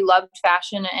absolutely loved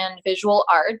fashion and visual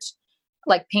art,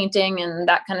 like painting and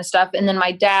that kind of stuff. And then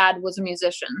my dad was a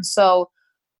musician. So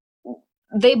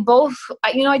they both,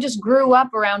 I just grew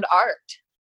up around art,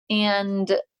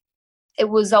 and it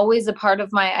was always a part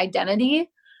of my identity.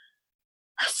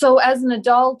 So as an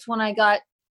adult, when I got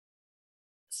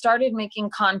started making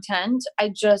content, I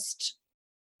just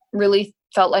really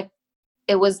felt like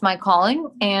it was my calling.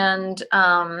 And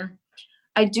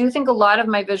I do think a lot of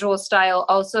my visual style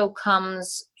also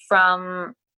comes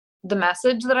from the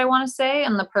message that I want to say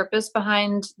and the purpose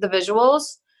behind the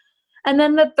visuals. And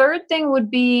then the third thing would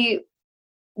be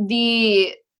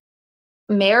the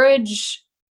marriage,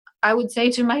 I would say,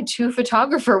 to my 2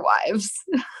 photographer wives,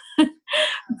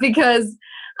 because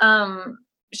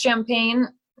Champagne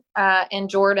and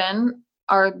Jordan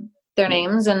are their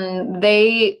names, and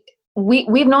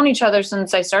we've known each other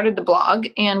since I started the blog,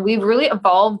 and we've really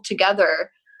evolved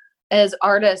together as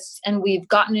artists, and we've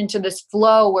gotten into this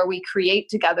flow where we create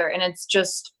together. And it's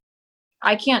just,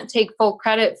 I can't take full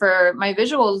credit for my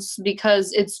visuals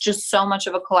because it's just so much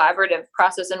of a collaborative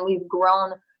process, and we've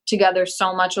grown together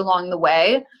so much along the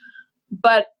way.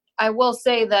 But I will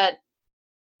say that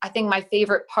I think my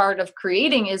favorite part of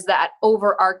creating is that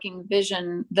overarching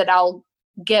vision that I'll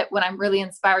get when I'm really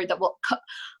inspired, that will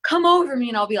come over me,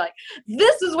 and I'll be like,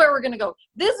 this is where we're going to go.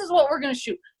 This is what we're going to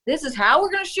shoot. This is how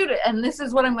we're going to shoot it. And this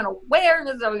is what I'm going to wear. And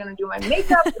this is how we're going to do my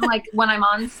makeup. And like when I'm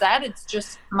on set, it's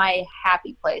just my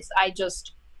happy place. I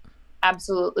just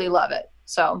absolutely love it.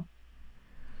 So.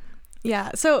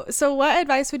 Yeah. So what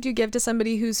advice would you give to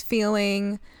somebody who's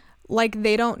feeling like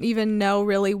they don't even know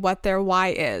really what their why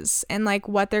is and like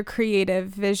what their creative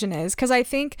vision is? Because I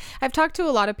think I've talked to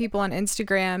a lot of people on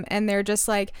Instagram, and they're just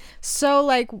like, so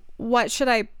like, what should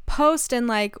I post, and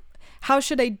like, how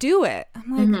should I do it?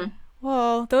 I'm like,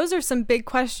 well, those are some big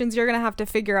questions you're gonna have to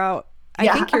figure out, I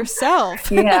think,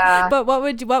 yourself. Yeah. But what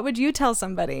would you tell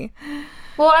somebody?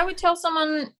 Well, I would tell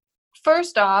someone,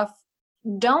 first off,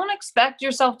 don't expect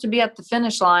yourself to be at the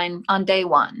finish line on day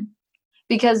one,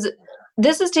 because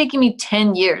this is taking me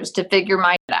 10 years to figure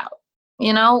my shit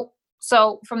out,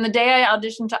 So from the day I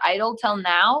auditioned to Idol till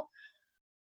now,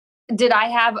 did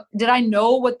I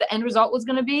know what the end result was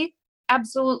going to be?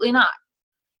 Absolutely not.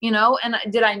 And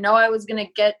did I know I was going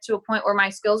to get to a point where my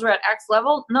skills were at X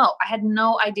level? No, I had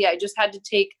no idea. I just had to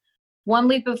take one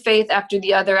leap of faith after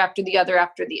the other, after the other,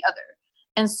 after the other.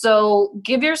 And so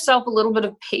give yourself a little bit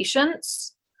of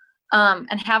patience,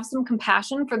 and have some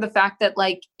compassion for the fact that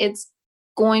like, it's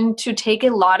going to take a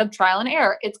lot of trial and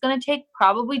error. It's going to take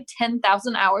probably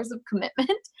 10,000 hours of commitment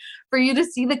for you to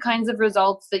see the kinds of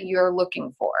results that you're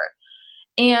looking for.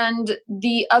 And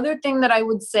the other thing that I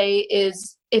would say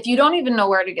is, if you don't even know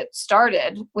where to get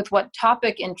started with what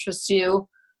topic interests you,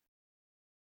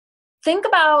 think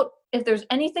about if there's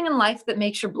anything in life that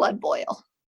makes your blood boil.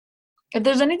 If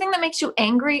there's anything that makes you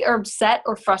angry or upset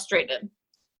or frustrated.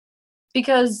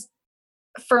 Because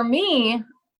for me,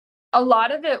 a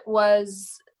lot of it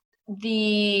was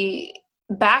the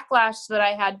backlash that I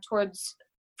had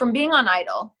from being on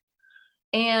Idol.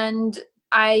 And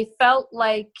I felt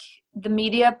like the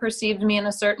media perceived me in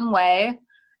a certain way,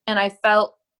 and I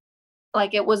felt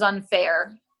like it was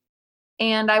unfair.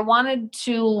 And I wanted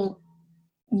to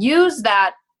use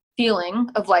that feeling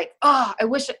of like, oh, I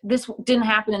wish this didn't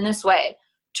happen in this way,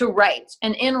 to write.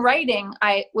 And in writing,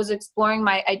 I was exploring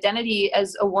my identity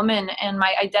as a woman and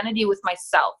my identity with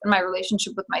myself and my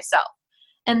relationship with myself.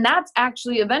 And that's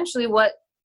actually eventually what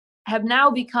have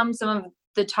now become some of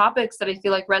the topics that I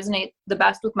feel like resonate the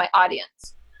best with my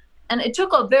audience. And it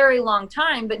took a very long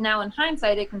time, but now in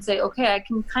hindsight, I can say, okay, I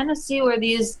can kind of see where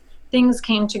these things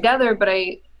came together. But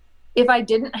if I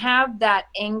didn't have that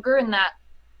anger and that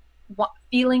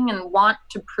feeling and want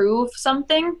to prove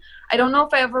something, I don't know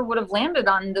if I ever would have landed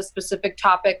on the specific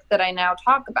topic that I now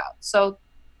talk about. So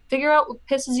figure out what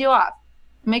pisses you off.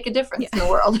 Make a difference in the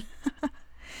world.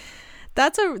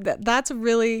 That's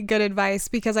really good advice,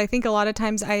 because I think a lot of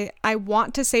times I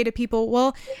want to say to people,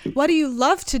 well, what do you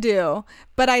love to do?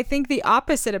 But I think the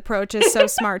opposite approach is so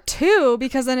smart too,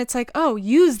 because then it's like, oh,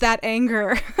 use that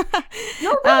anger.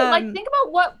 No, right. Like think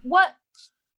about what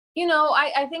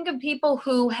I think of people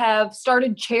who have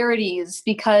started charities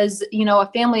because,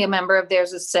 a family member of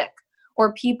theirs is sick,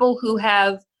 or people who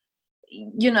have,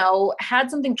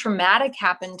 had something traumatic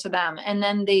happen to them, and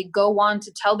then they go on to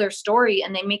tell their story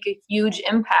and they make a huge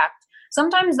impact.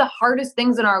 Sometimes the hardest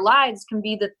things in our lives can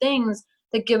be the things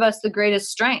that give us the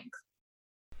greatest strength.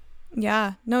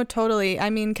 Yeah, no, totally. I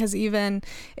mean, because even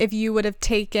if you would have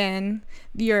taken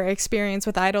your experience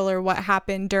with Idol or what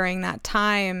happened during that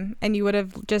time and you would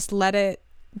have just let it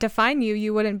define you,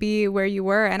 you wouldn't be where you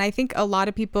were. And I think a lot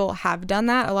of people have done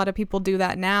that. A lot of people do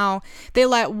that now. They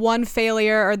let one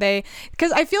failure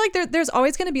because I feel like there's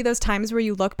always going to be those times where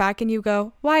you look back and you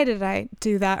go, why did I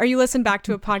do that? Or you listen back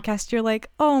to a podcast, you're like,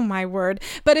 oh my word.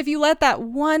 But if you let that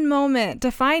one moment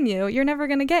define you, you're never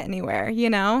going to get anywhere, you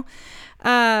know?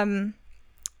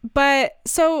 But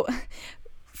so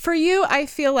for you, I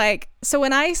feel like, so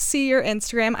when I see your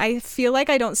Instagram, I feel like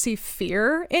I don't see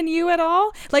fear in you at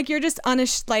all. Like you're just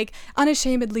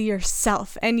unashamedly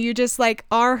yourself and you just like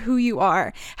are who you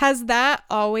are. Has that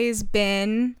always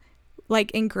been like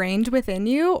ingrained within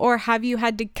you, or have you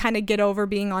had to kind of get over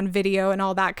being on video and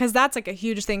all that? Because that's like a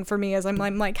huge thing for me as I'm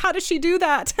like, how does she do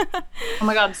that? Oh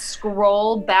my God,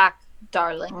 scroll back,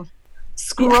 darling.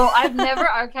 Scroll. I've never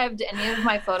archived any of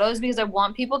my photos because I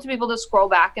want people to be able to scroll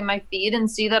back in my feed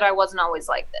and see that I wasn't always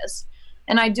like this.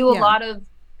 And I do a lot of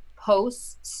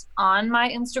posts on my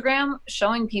Instagram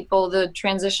showing people the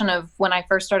transition of when I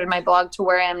first started my blog to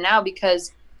where I am now,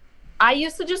 because I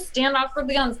used to just stand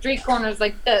awkwardly on street corners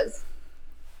like this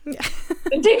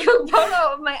and take a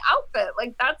photo of my outfit.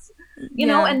 Like that's, you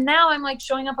know, and now I'm like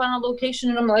showing up on a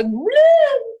location and I'm like,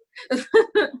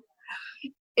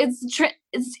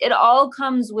 it all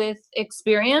comes with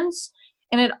experience,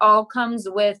 and it all comes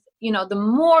with, you know, the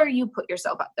more you put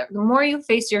yourself out there, the more you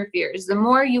face your fears, the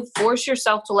more you force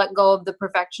yourself to let go of the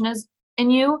perfectionism in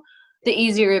you, the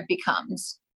easier it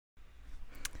becomes.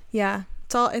 Yeah.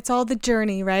 It's all the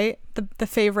journey, right? The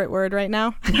favorite word right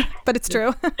now, but it's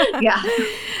true. Yeah.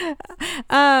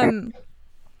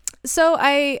 So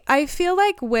I feel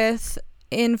like with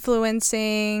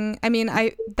influencing, I mean,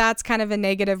 that's kind of a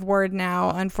negative word now,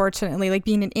 unfortunately, like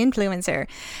being an influencer.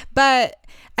 But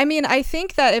I mean, I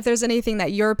think that if there's anything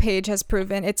that your page has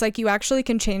proven, it's like you actually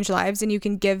can change lives and you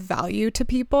can give value to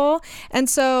people. And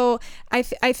so I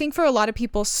think for a lot of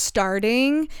people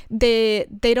starting, they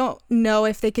don't know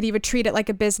if they could even treat it like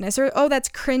a business, or, oh, that's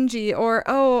cringy, or,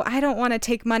 oh, I don't want to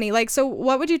take money. Like, so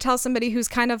what would you tell somebody who's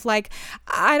kind of like,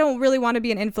 I don't really want to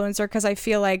be an influencer because I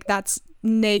feel like that's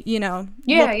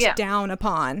looked down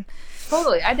upon?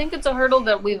 Totally. I think it's a hurdle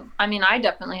that I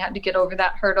definitely had to get over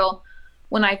that hurdle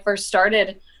when I first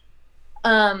started.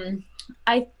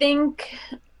 I think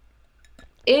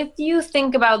if you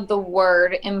think about the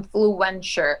word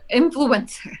influencer, I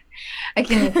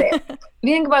can't even say it. If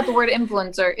you think about the word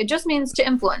influencer, it just means to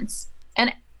influence.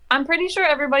 And I'm pretty sure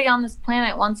everybody on this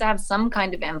planet wants to have some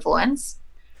kind of influence.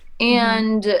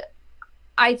 And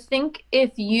I think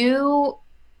if you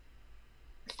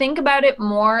think about it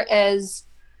more as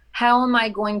how am I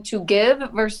going to give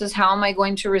versus how am I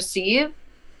going to receive,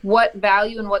 what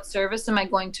value and what service am I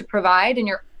going to provide, and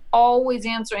you're always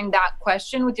answering that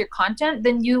question with your content,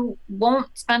 then you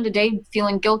won't spend a day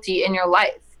feeling guilty in your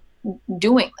life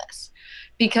doing this.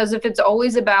 Because if it's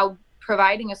always about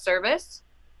providing a service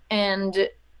and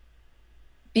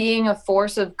being a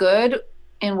force of good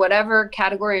in whatever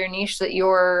category or niche that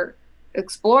you're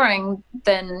exploring,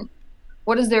 then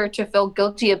what is there to feel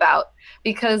guilty about?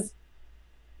 Because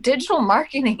digital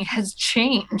marketing has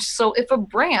changed. So if a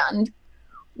brand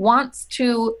wants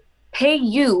to pay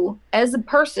you as a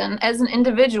person, as an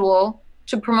individual,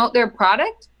 to promote their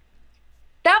product,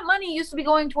 that money used to be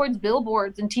going towards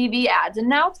billboards and TV ads, and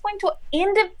now it's going to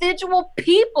individual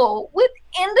people with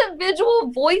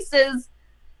individual voices.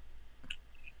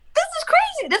 This is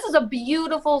crazy. This is a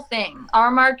beautiful thing.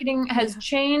 Our marketing has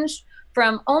changed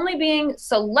from only being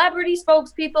celebrity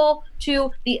spokespeople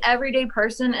to the everyday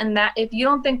person, and that if you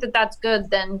don't think that that's good,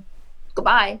 then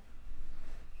goodbye.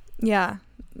 Yeah.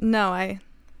 No, I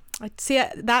see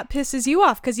that pisses you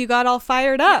off because you got all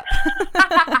fired up.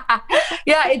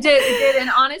 Yeah, it did.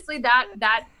 And honestly,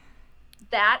 that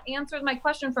answers my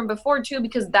question from before too,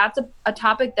 because that's a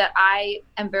topic that I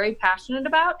am very passionate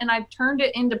about, and I've turned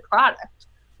it into product.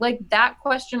 Like that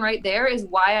question right there is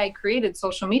why I created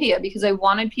social media, because I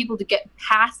wanted people to get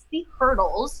past the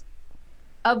hurdles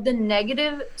of the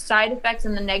negative side effects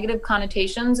and the negative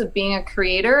connotations of being a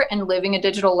creator and living a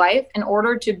digital life in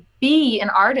order to be an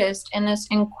artist in this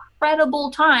incredible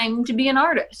time to be an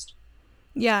artist.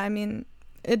 Yeah, I mean,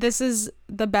 this is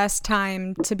the best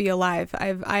time to be alive.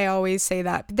 I always say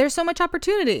that. There's so much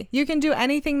opportunity. You can do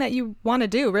anything that you want to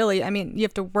do, really. I mean, you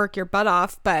have to work your butt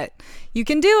off, but you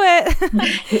can do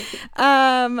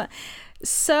it.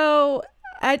 So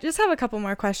I just have a couple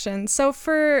more questions. So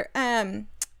for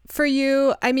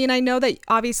you, I mean, I know that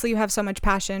obviously you have so much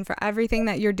passion for everything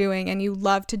that you're doing and you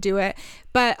love to do it,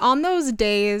 but on those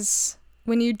days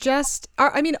when you just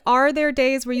are, I mean, are there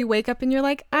days where you wake up and you're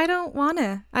like, I don't want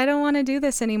to do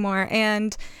this anymore,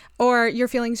 and or you're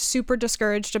feeling super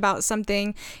discouraged about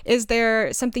something? Is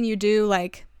there something you do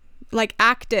like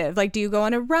active, like do you go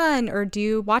on a run, or do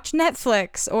you watch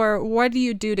Netflix, or what do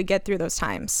you do to get through those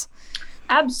times?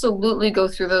 Absolutely go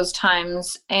through those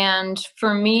times. And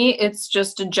for me, it's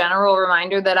just a general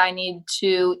reminder that I need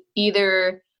to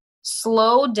either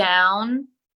slow down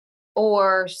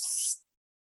or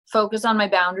focus on my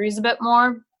boundaries a bit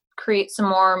more, create some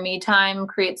more me time,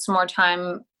 create some more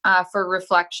time for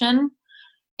reflection.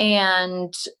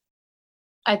 And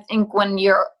I think when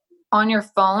you're on your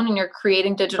phone and you're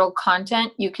creating digital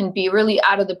content, you can be really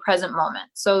out of the present moment.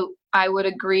 So I would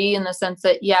agree in the sense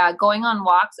that, yeah, going on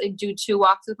walks, I do 2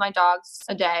 walks with my dogs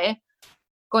a day,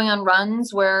 going on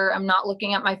runs where I'm not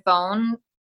looking at my phone,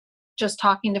 just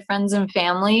talking to friends and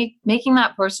family, making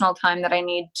that personal time that I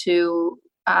need to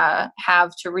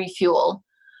have to refuel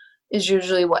is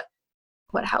usually what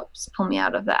helps pull me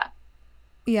out of that.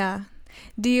 Yeah.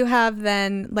 Do you have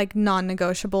then like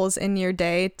non-negotiables in your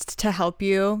day to help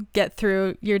you get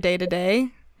through your day to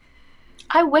day?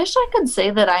 I wish I could say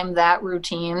that I'm that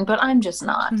routine, but I'm just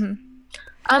not. Mm-hmm.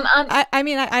 I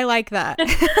mean, I like that.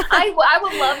 I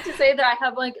would love to say that I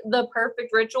have like the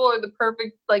perfect ritual or the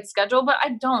perfect like schedule, but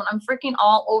I don't. I'm freaking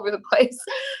all over the place.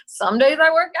 Some days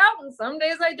I work out and some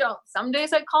days I don't. Some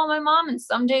days I call my mom and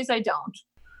some days I don't.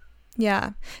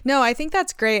 Yeah. No, I think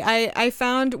that's great. I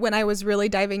found when I was really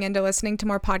diving into listening to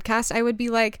more podcasts, I would be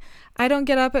like, I don't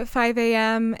get up at 5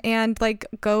 a.m. and like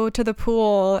go to the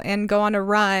pool and go on a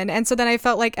run. And so then I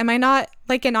felt like, am I not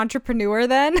like an entrepreneur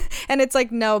then? And it's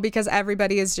like, no, because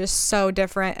everybody is just so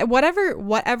different.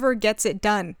 Whatever gets it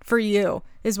done for you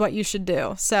is what you should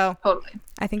do. So totally.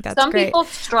 I think that's Some great. people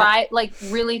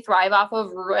really thrive off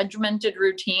of regimented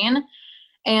routine.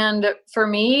 And for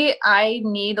me, I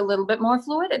need a little bit more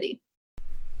fluidity.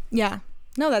 Yeah.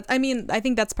 No, I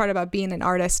think that's part about being an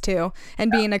artist too.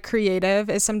 And being a creative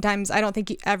is sometimes, I don't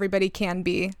think everybody can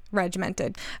be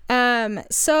regimented.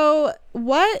 So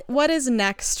what is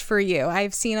next for you?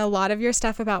 I've seen a lot of your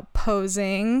stuff about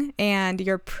posing and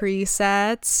your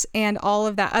presets and all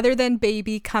of that, other than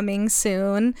baby coming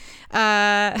soon.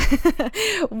 What's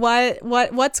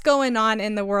going on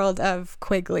in the world of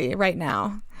Quigley right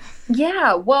now?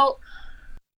 Yeah, well,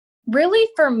 really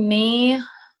for me,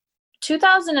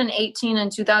 2018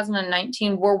 and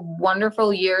 2019 were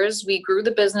wonderful years. We grew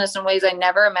the business in ways I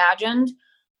never imagined,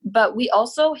 but we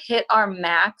also hit our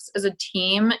max as a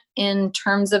team in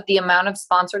terms of the amount of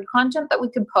sponsored content that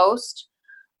we could post.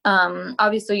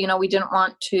 Obviously, we didn't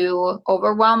want to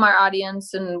overwhelm our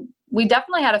audience, and we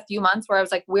definitely had a few months where I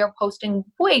was like, we're posting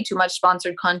way too much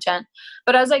sponsored content.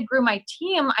 But as I grew my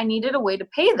team, I needed a way to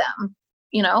pay them.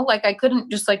 Like I couldn't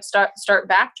just like start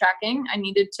backtracking. I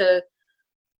needed to,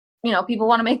 people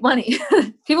want to make money.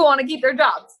 People want to keep their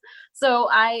jobs. So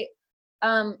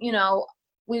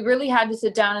we really had to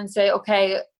sit down and say,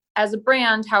 okay, as a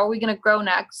brand, how are we going to grow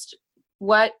next?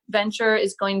 What venture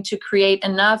is going to create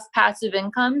enough passive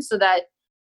income so that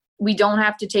we don't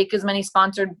have to take as many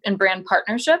sponsored and brand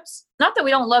partnerships? Not that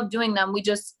we don't love doing them.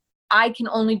 I can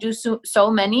only do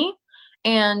so many,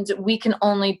 and we can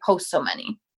only post so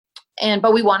many.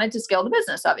 But we wanted to scale the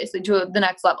business, obviously, to the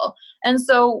next level. And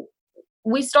so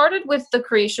we started with the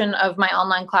creation of my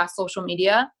online class social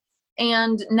media.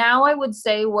 And now I would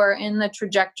say we're in the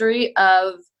trajectory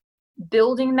of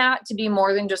building that to be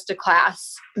more than just a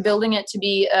class, building it to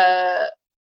be a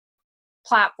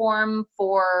platform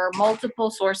for multiple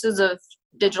sources of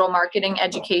digital marketing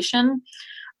education,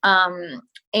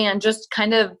 and just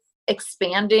kind of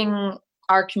expanding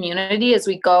our community as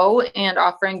we go and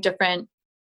offering different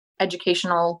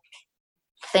educational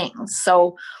things.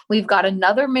 So we've got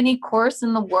another mini course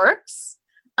in the works.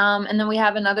 And then we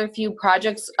have another few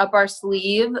projects up our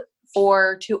sleeve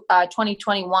for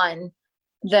 2021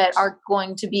 that are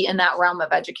going to be in that realm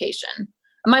of education.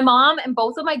 My mom and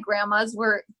both of my grandmas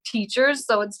were teachers,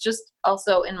 so it's just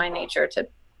also in my nature to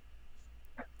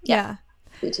be a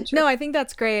teacher. No, I think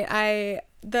that's great.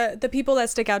 The people that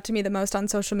stick out to me the most on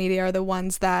social media are the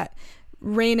ones that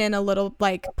rein in a little,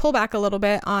 like pull back a little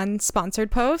bit on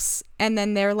sponsored posts, and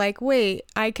then they're like, wait,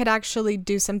 I could actually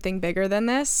do something bigger than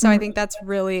this. So I think that's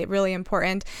really, really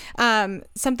important.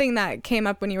 Something that came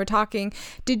up when you were talking,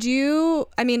 you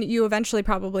eventually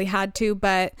probably had to,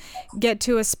 but get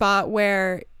to a spot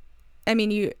where,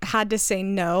 you had to say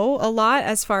no a lot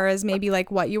as far as maybe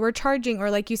like what you were charging, or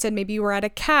like you said, maybe you were at a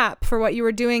cap for what you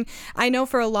were doing. I know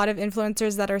for a lot of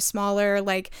influencers that are smaller,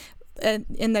 like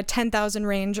in the 10,000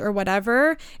 range or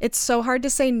whatever, it's so hard to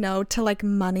say no to like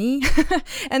money.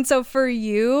 And so for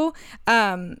you,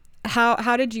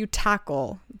 how did you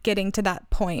tackle getting to that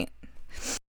point?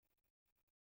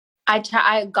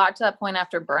 I got to that point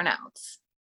after burnouts.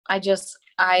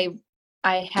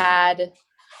 I had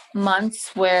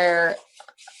months where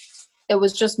it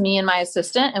was just me and my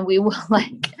assistant, and we would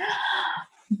like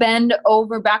bend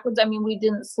over backwards. I mean, we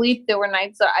didn't sleep. There were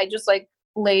nights that I just like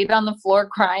laid on the floor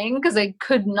crying because I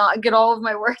could not get all of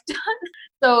my work done.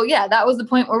 So yeah, that was the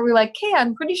point where we're like, hey,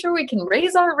 I'm pretty sure we can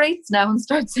raise our rates now and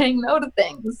start saying no to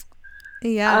things.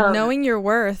 Yeah, knowing your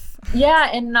worth. Yeah,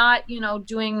 and not,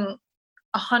 doing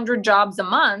 100 jobs a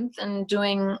month and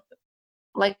doing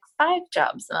like 5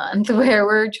 jobs a month where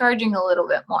we're charging a little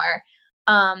bit more.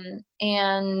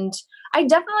 And I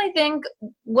definitely think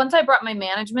once I brought my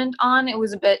management on, it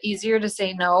was a bit easier to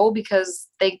say no because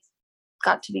they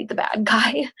got to be the bad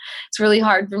guy. It's really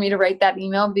hard for me to write that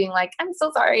email being like, I'm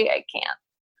so sorry, I can't.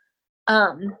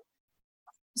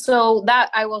 So that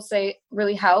I will say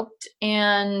really helped.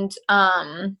 And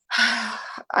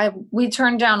we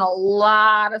turned down a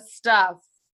lot of stuff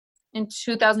in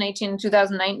 2018 and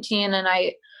 2019. And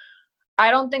I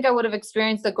don't think I would have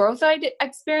experienced the growth I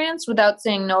experienced without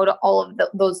saying no to all of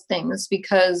those things,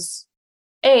 because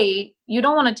you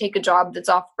don't want to take a job that's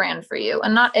off brand for you.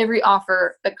 And not every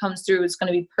offer that comes through is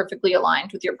going to be perfectly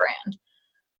aligned with your brand.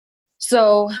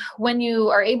 So when you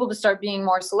are able to start being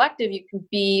more selective, you can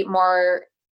be more,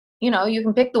 you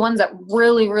can pick the ones that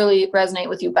really, really resonate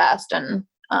with you best. And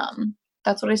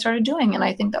that's what I started doing. And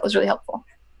I think that was really helpful.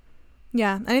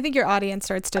 Yeah. And I think your audience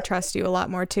starts to trust you a lot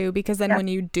more too, because then when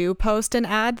you do post an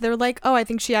ad, they're like, oh, I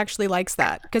think she actually likes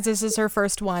that because this is her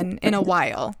first one in a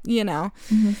while,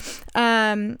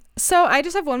 Mm-hmm. So I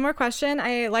just have one more question.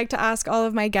 I like to ask all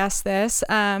of my guests this,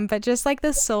 but just like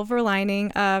the silver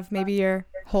lining of maybe your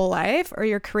whole life or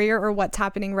your career or what's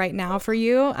happening right now for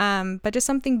you, but just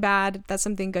something bad that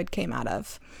something good came out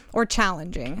of, or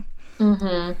challenging.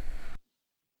 Mm-hmm.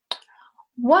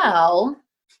 Well,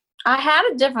 I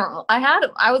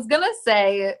was going to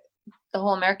say the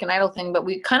whole American Idol thing, but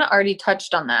we kind of already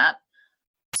touched on that.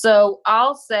 So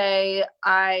I'll say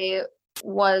I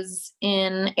was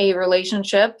in a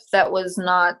relationship that was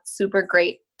not super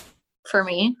great for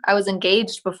me. I was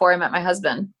engaged before I met my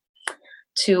husband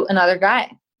to another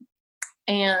guy.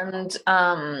 And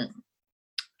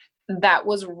that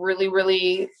was really,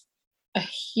 really a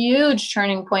huge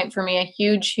turning point for me, a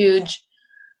huge,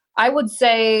 I would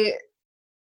say,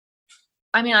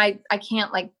 I mean, I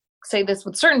can't like say this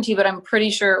with certainty, but I'm pretty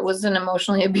sure it was an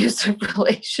emotionally abusive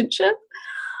relationship.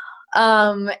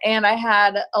 And I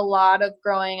had a lot of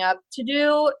growing up to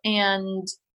do. And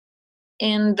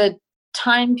in the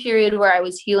time period where I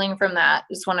was healing from that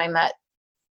is when I met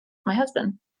my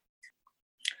husband.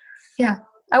 Yeah.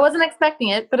 I wasn't expecting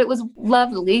it, but it was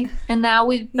lovely. And now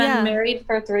we've been married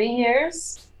for 3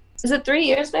 years. Is it 3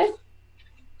 years, babe?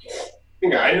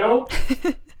 I know.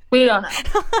 We don't know.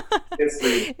 It's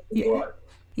 3.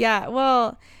 Yeah.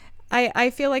 Well, I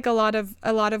feel like a lot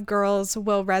of girls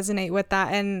will resonate with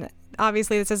that. And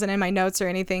obviously this isn't in my notes or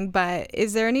anything, but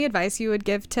is there any advice you would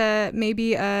give to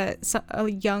maybe a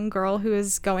young girl who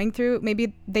is going through,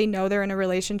 maybe they know they're in a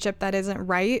relationship that isn't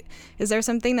right? Is there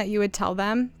something that you would tell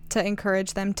them to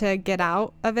encourage them to get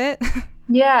out of it?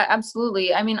 Yeah,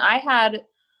 absolutely. I mean,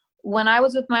 when I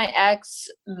was with my ex,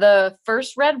 the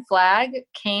first red flag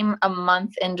came a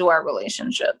month into our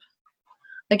relationship.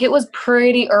 Like, it was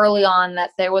pretty early on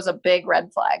that there was a big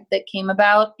red flag that came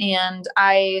about, and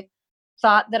I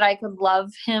thought that I could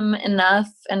love him enough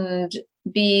and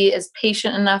be as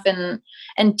patient enough and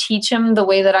teach him the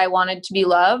way that I wanted to be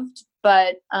loved.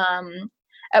 But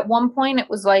at one point it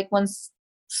was like, when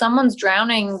someone's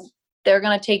drowning, they're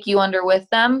going to take you under with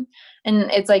them.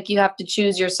 And it's like, you have to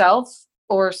choose yourself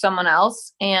or someone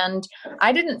else. And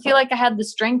I didn't feel like I had the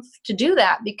strength to do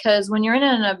that, because when you're in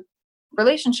a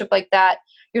relationship like that,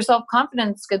 your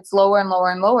self-confidence gets lower and lower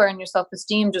and lower, and your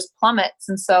self-esteem just plummets.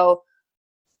 And so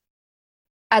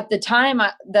at the time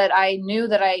that I knew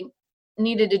that I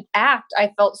needed to act,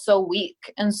 I felt so weak.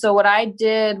 And so what I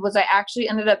did was I actually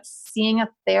ended up seeing a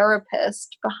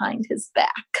therapist behind his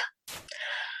back.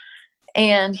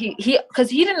 And he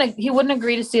wouldn't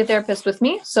agree to see a therapist with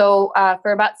me. So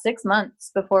for about 6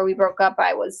 months before we broke up,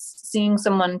 I was seeing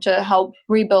someone to help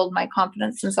rebuild my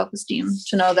confidence and self-esteem,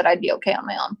 to know that I'd be okay on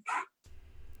my own.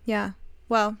 Yeah.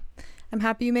 Well, I'm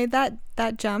happy you made that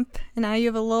jump, and now you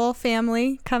have a little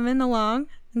family coming along.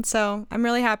 And so I'm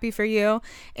really happy for you.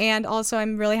 And also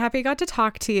I'm really happy I got to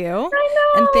talk to you. I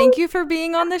know. And thank you for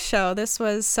being on the show. This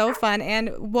was so fun.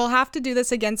 And we'll have to do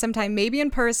this again sometime, maybe in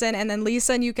person. And then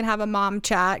Lisa and you can have a mom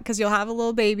chat because you'll have a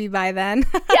little baby by then.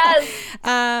 Yes.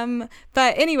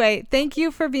 But anyway, thank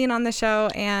you for being on the show.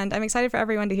 And I'm excited for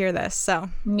everyone to hear this. So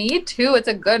Me too. It's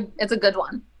a good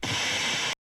one.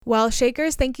 well,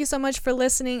 Shakers, thank you so much for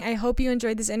listening. I hope you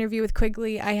enjoyed this interview with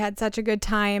Quigley. I had such a good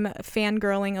time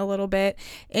fangirling a little bit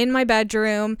in my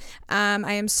bedroom.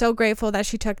 I am so grateful that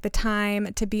she took the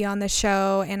time to be on the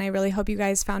show, and I really hope you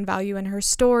guys found value in her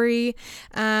story.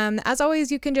 As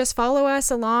always, you can just follow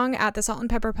us along at the Salt and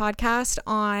Pepper Podcast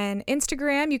on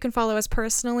Instagram. You can follow us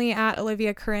personally at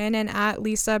Olivia Corinne and at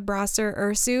Lisa Brasser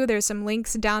Ursu. There's some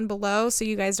links down below, so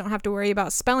you guys don't have to worry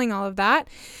about spelling all of that.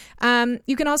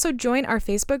 You can also join our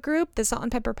Facebook group, the Salt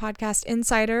and Pepper Podcast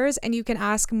Insiders, and you can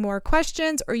ask more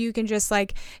questions, or you can just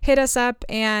hit us up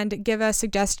and give us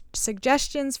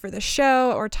suggestions for the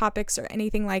show or topics or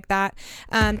anything like that.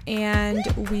 And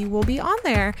we will be on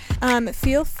there.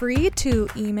 Feel free to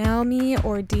email me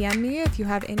or DM me if you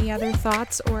have any other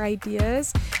thoughts or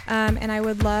ideas. And I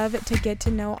would love to get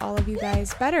to know all of you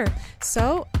guys better.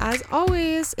 So as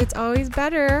always, it's always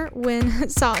better when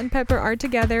Salt and Pepper are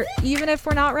together, even if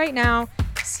we're not right now.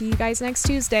 See you guys next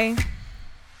Tuesday.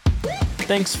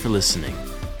 Thanks for listening.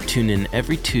 Tune in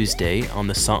every Tuesday on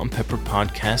the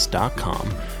saltandpepperpodcast.com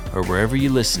or wherever you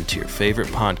listen to your favorite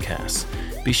podcasts.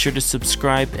 Be sure to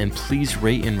subscribe and please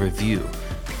rate and review.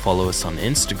 Follow us on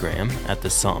Instagram at the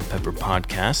Salt and Pepper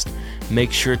Podcast.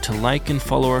 Make sure to like and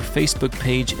follow our Facebook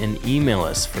page and email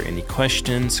us for any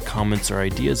questions, comments, or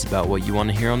ideas about what you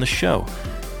want to hear on the show.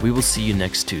 We will see you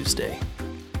next Tuesday.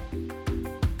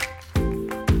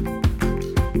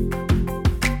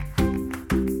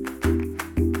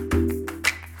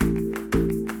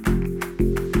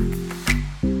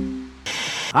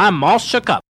 I'm all shook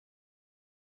up.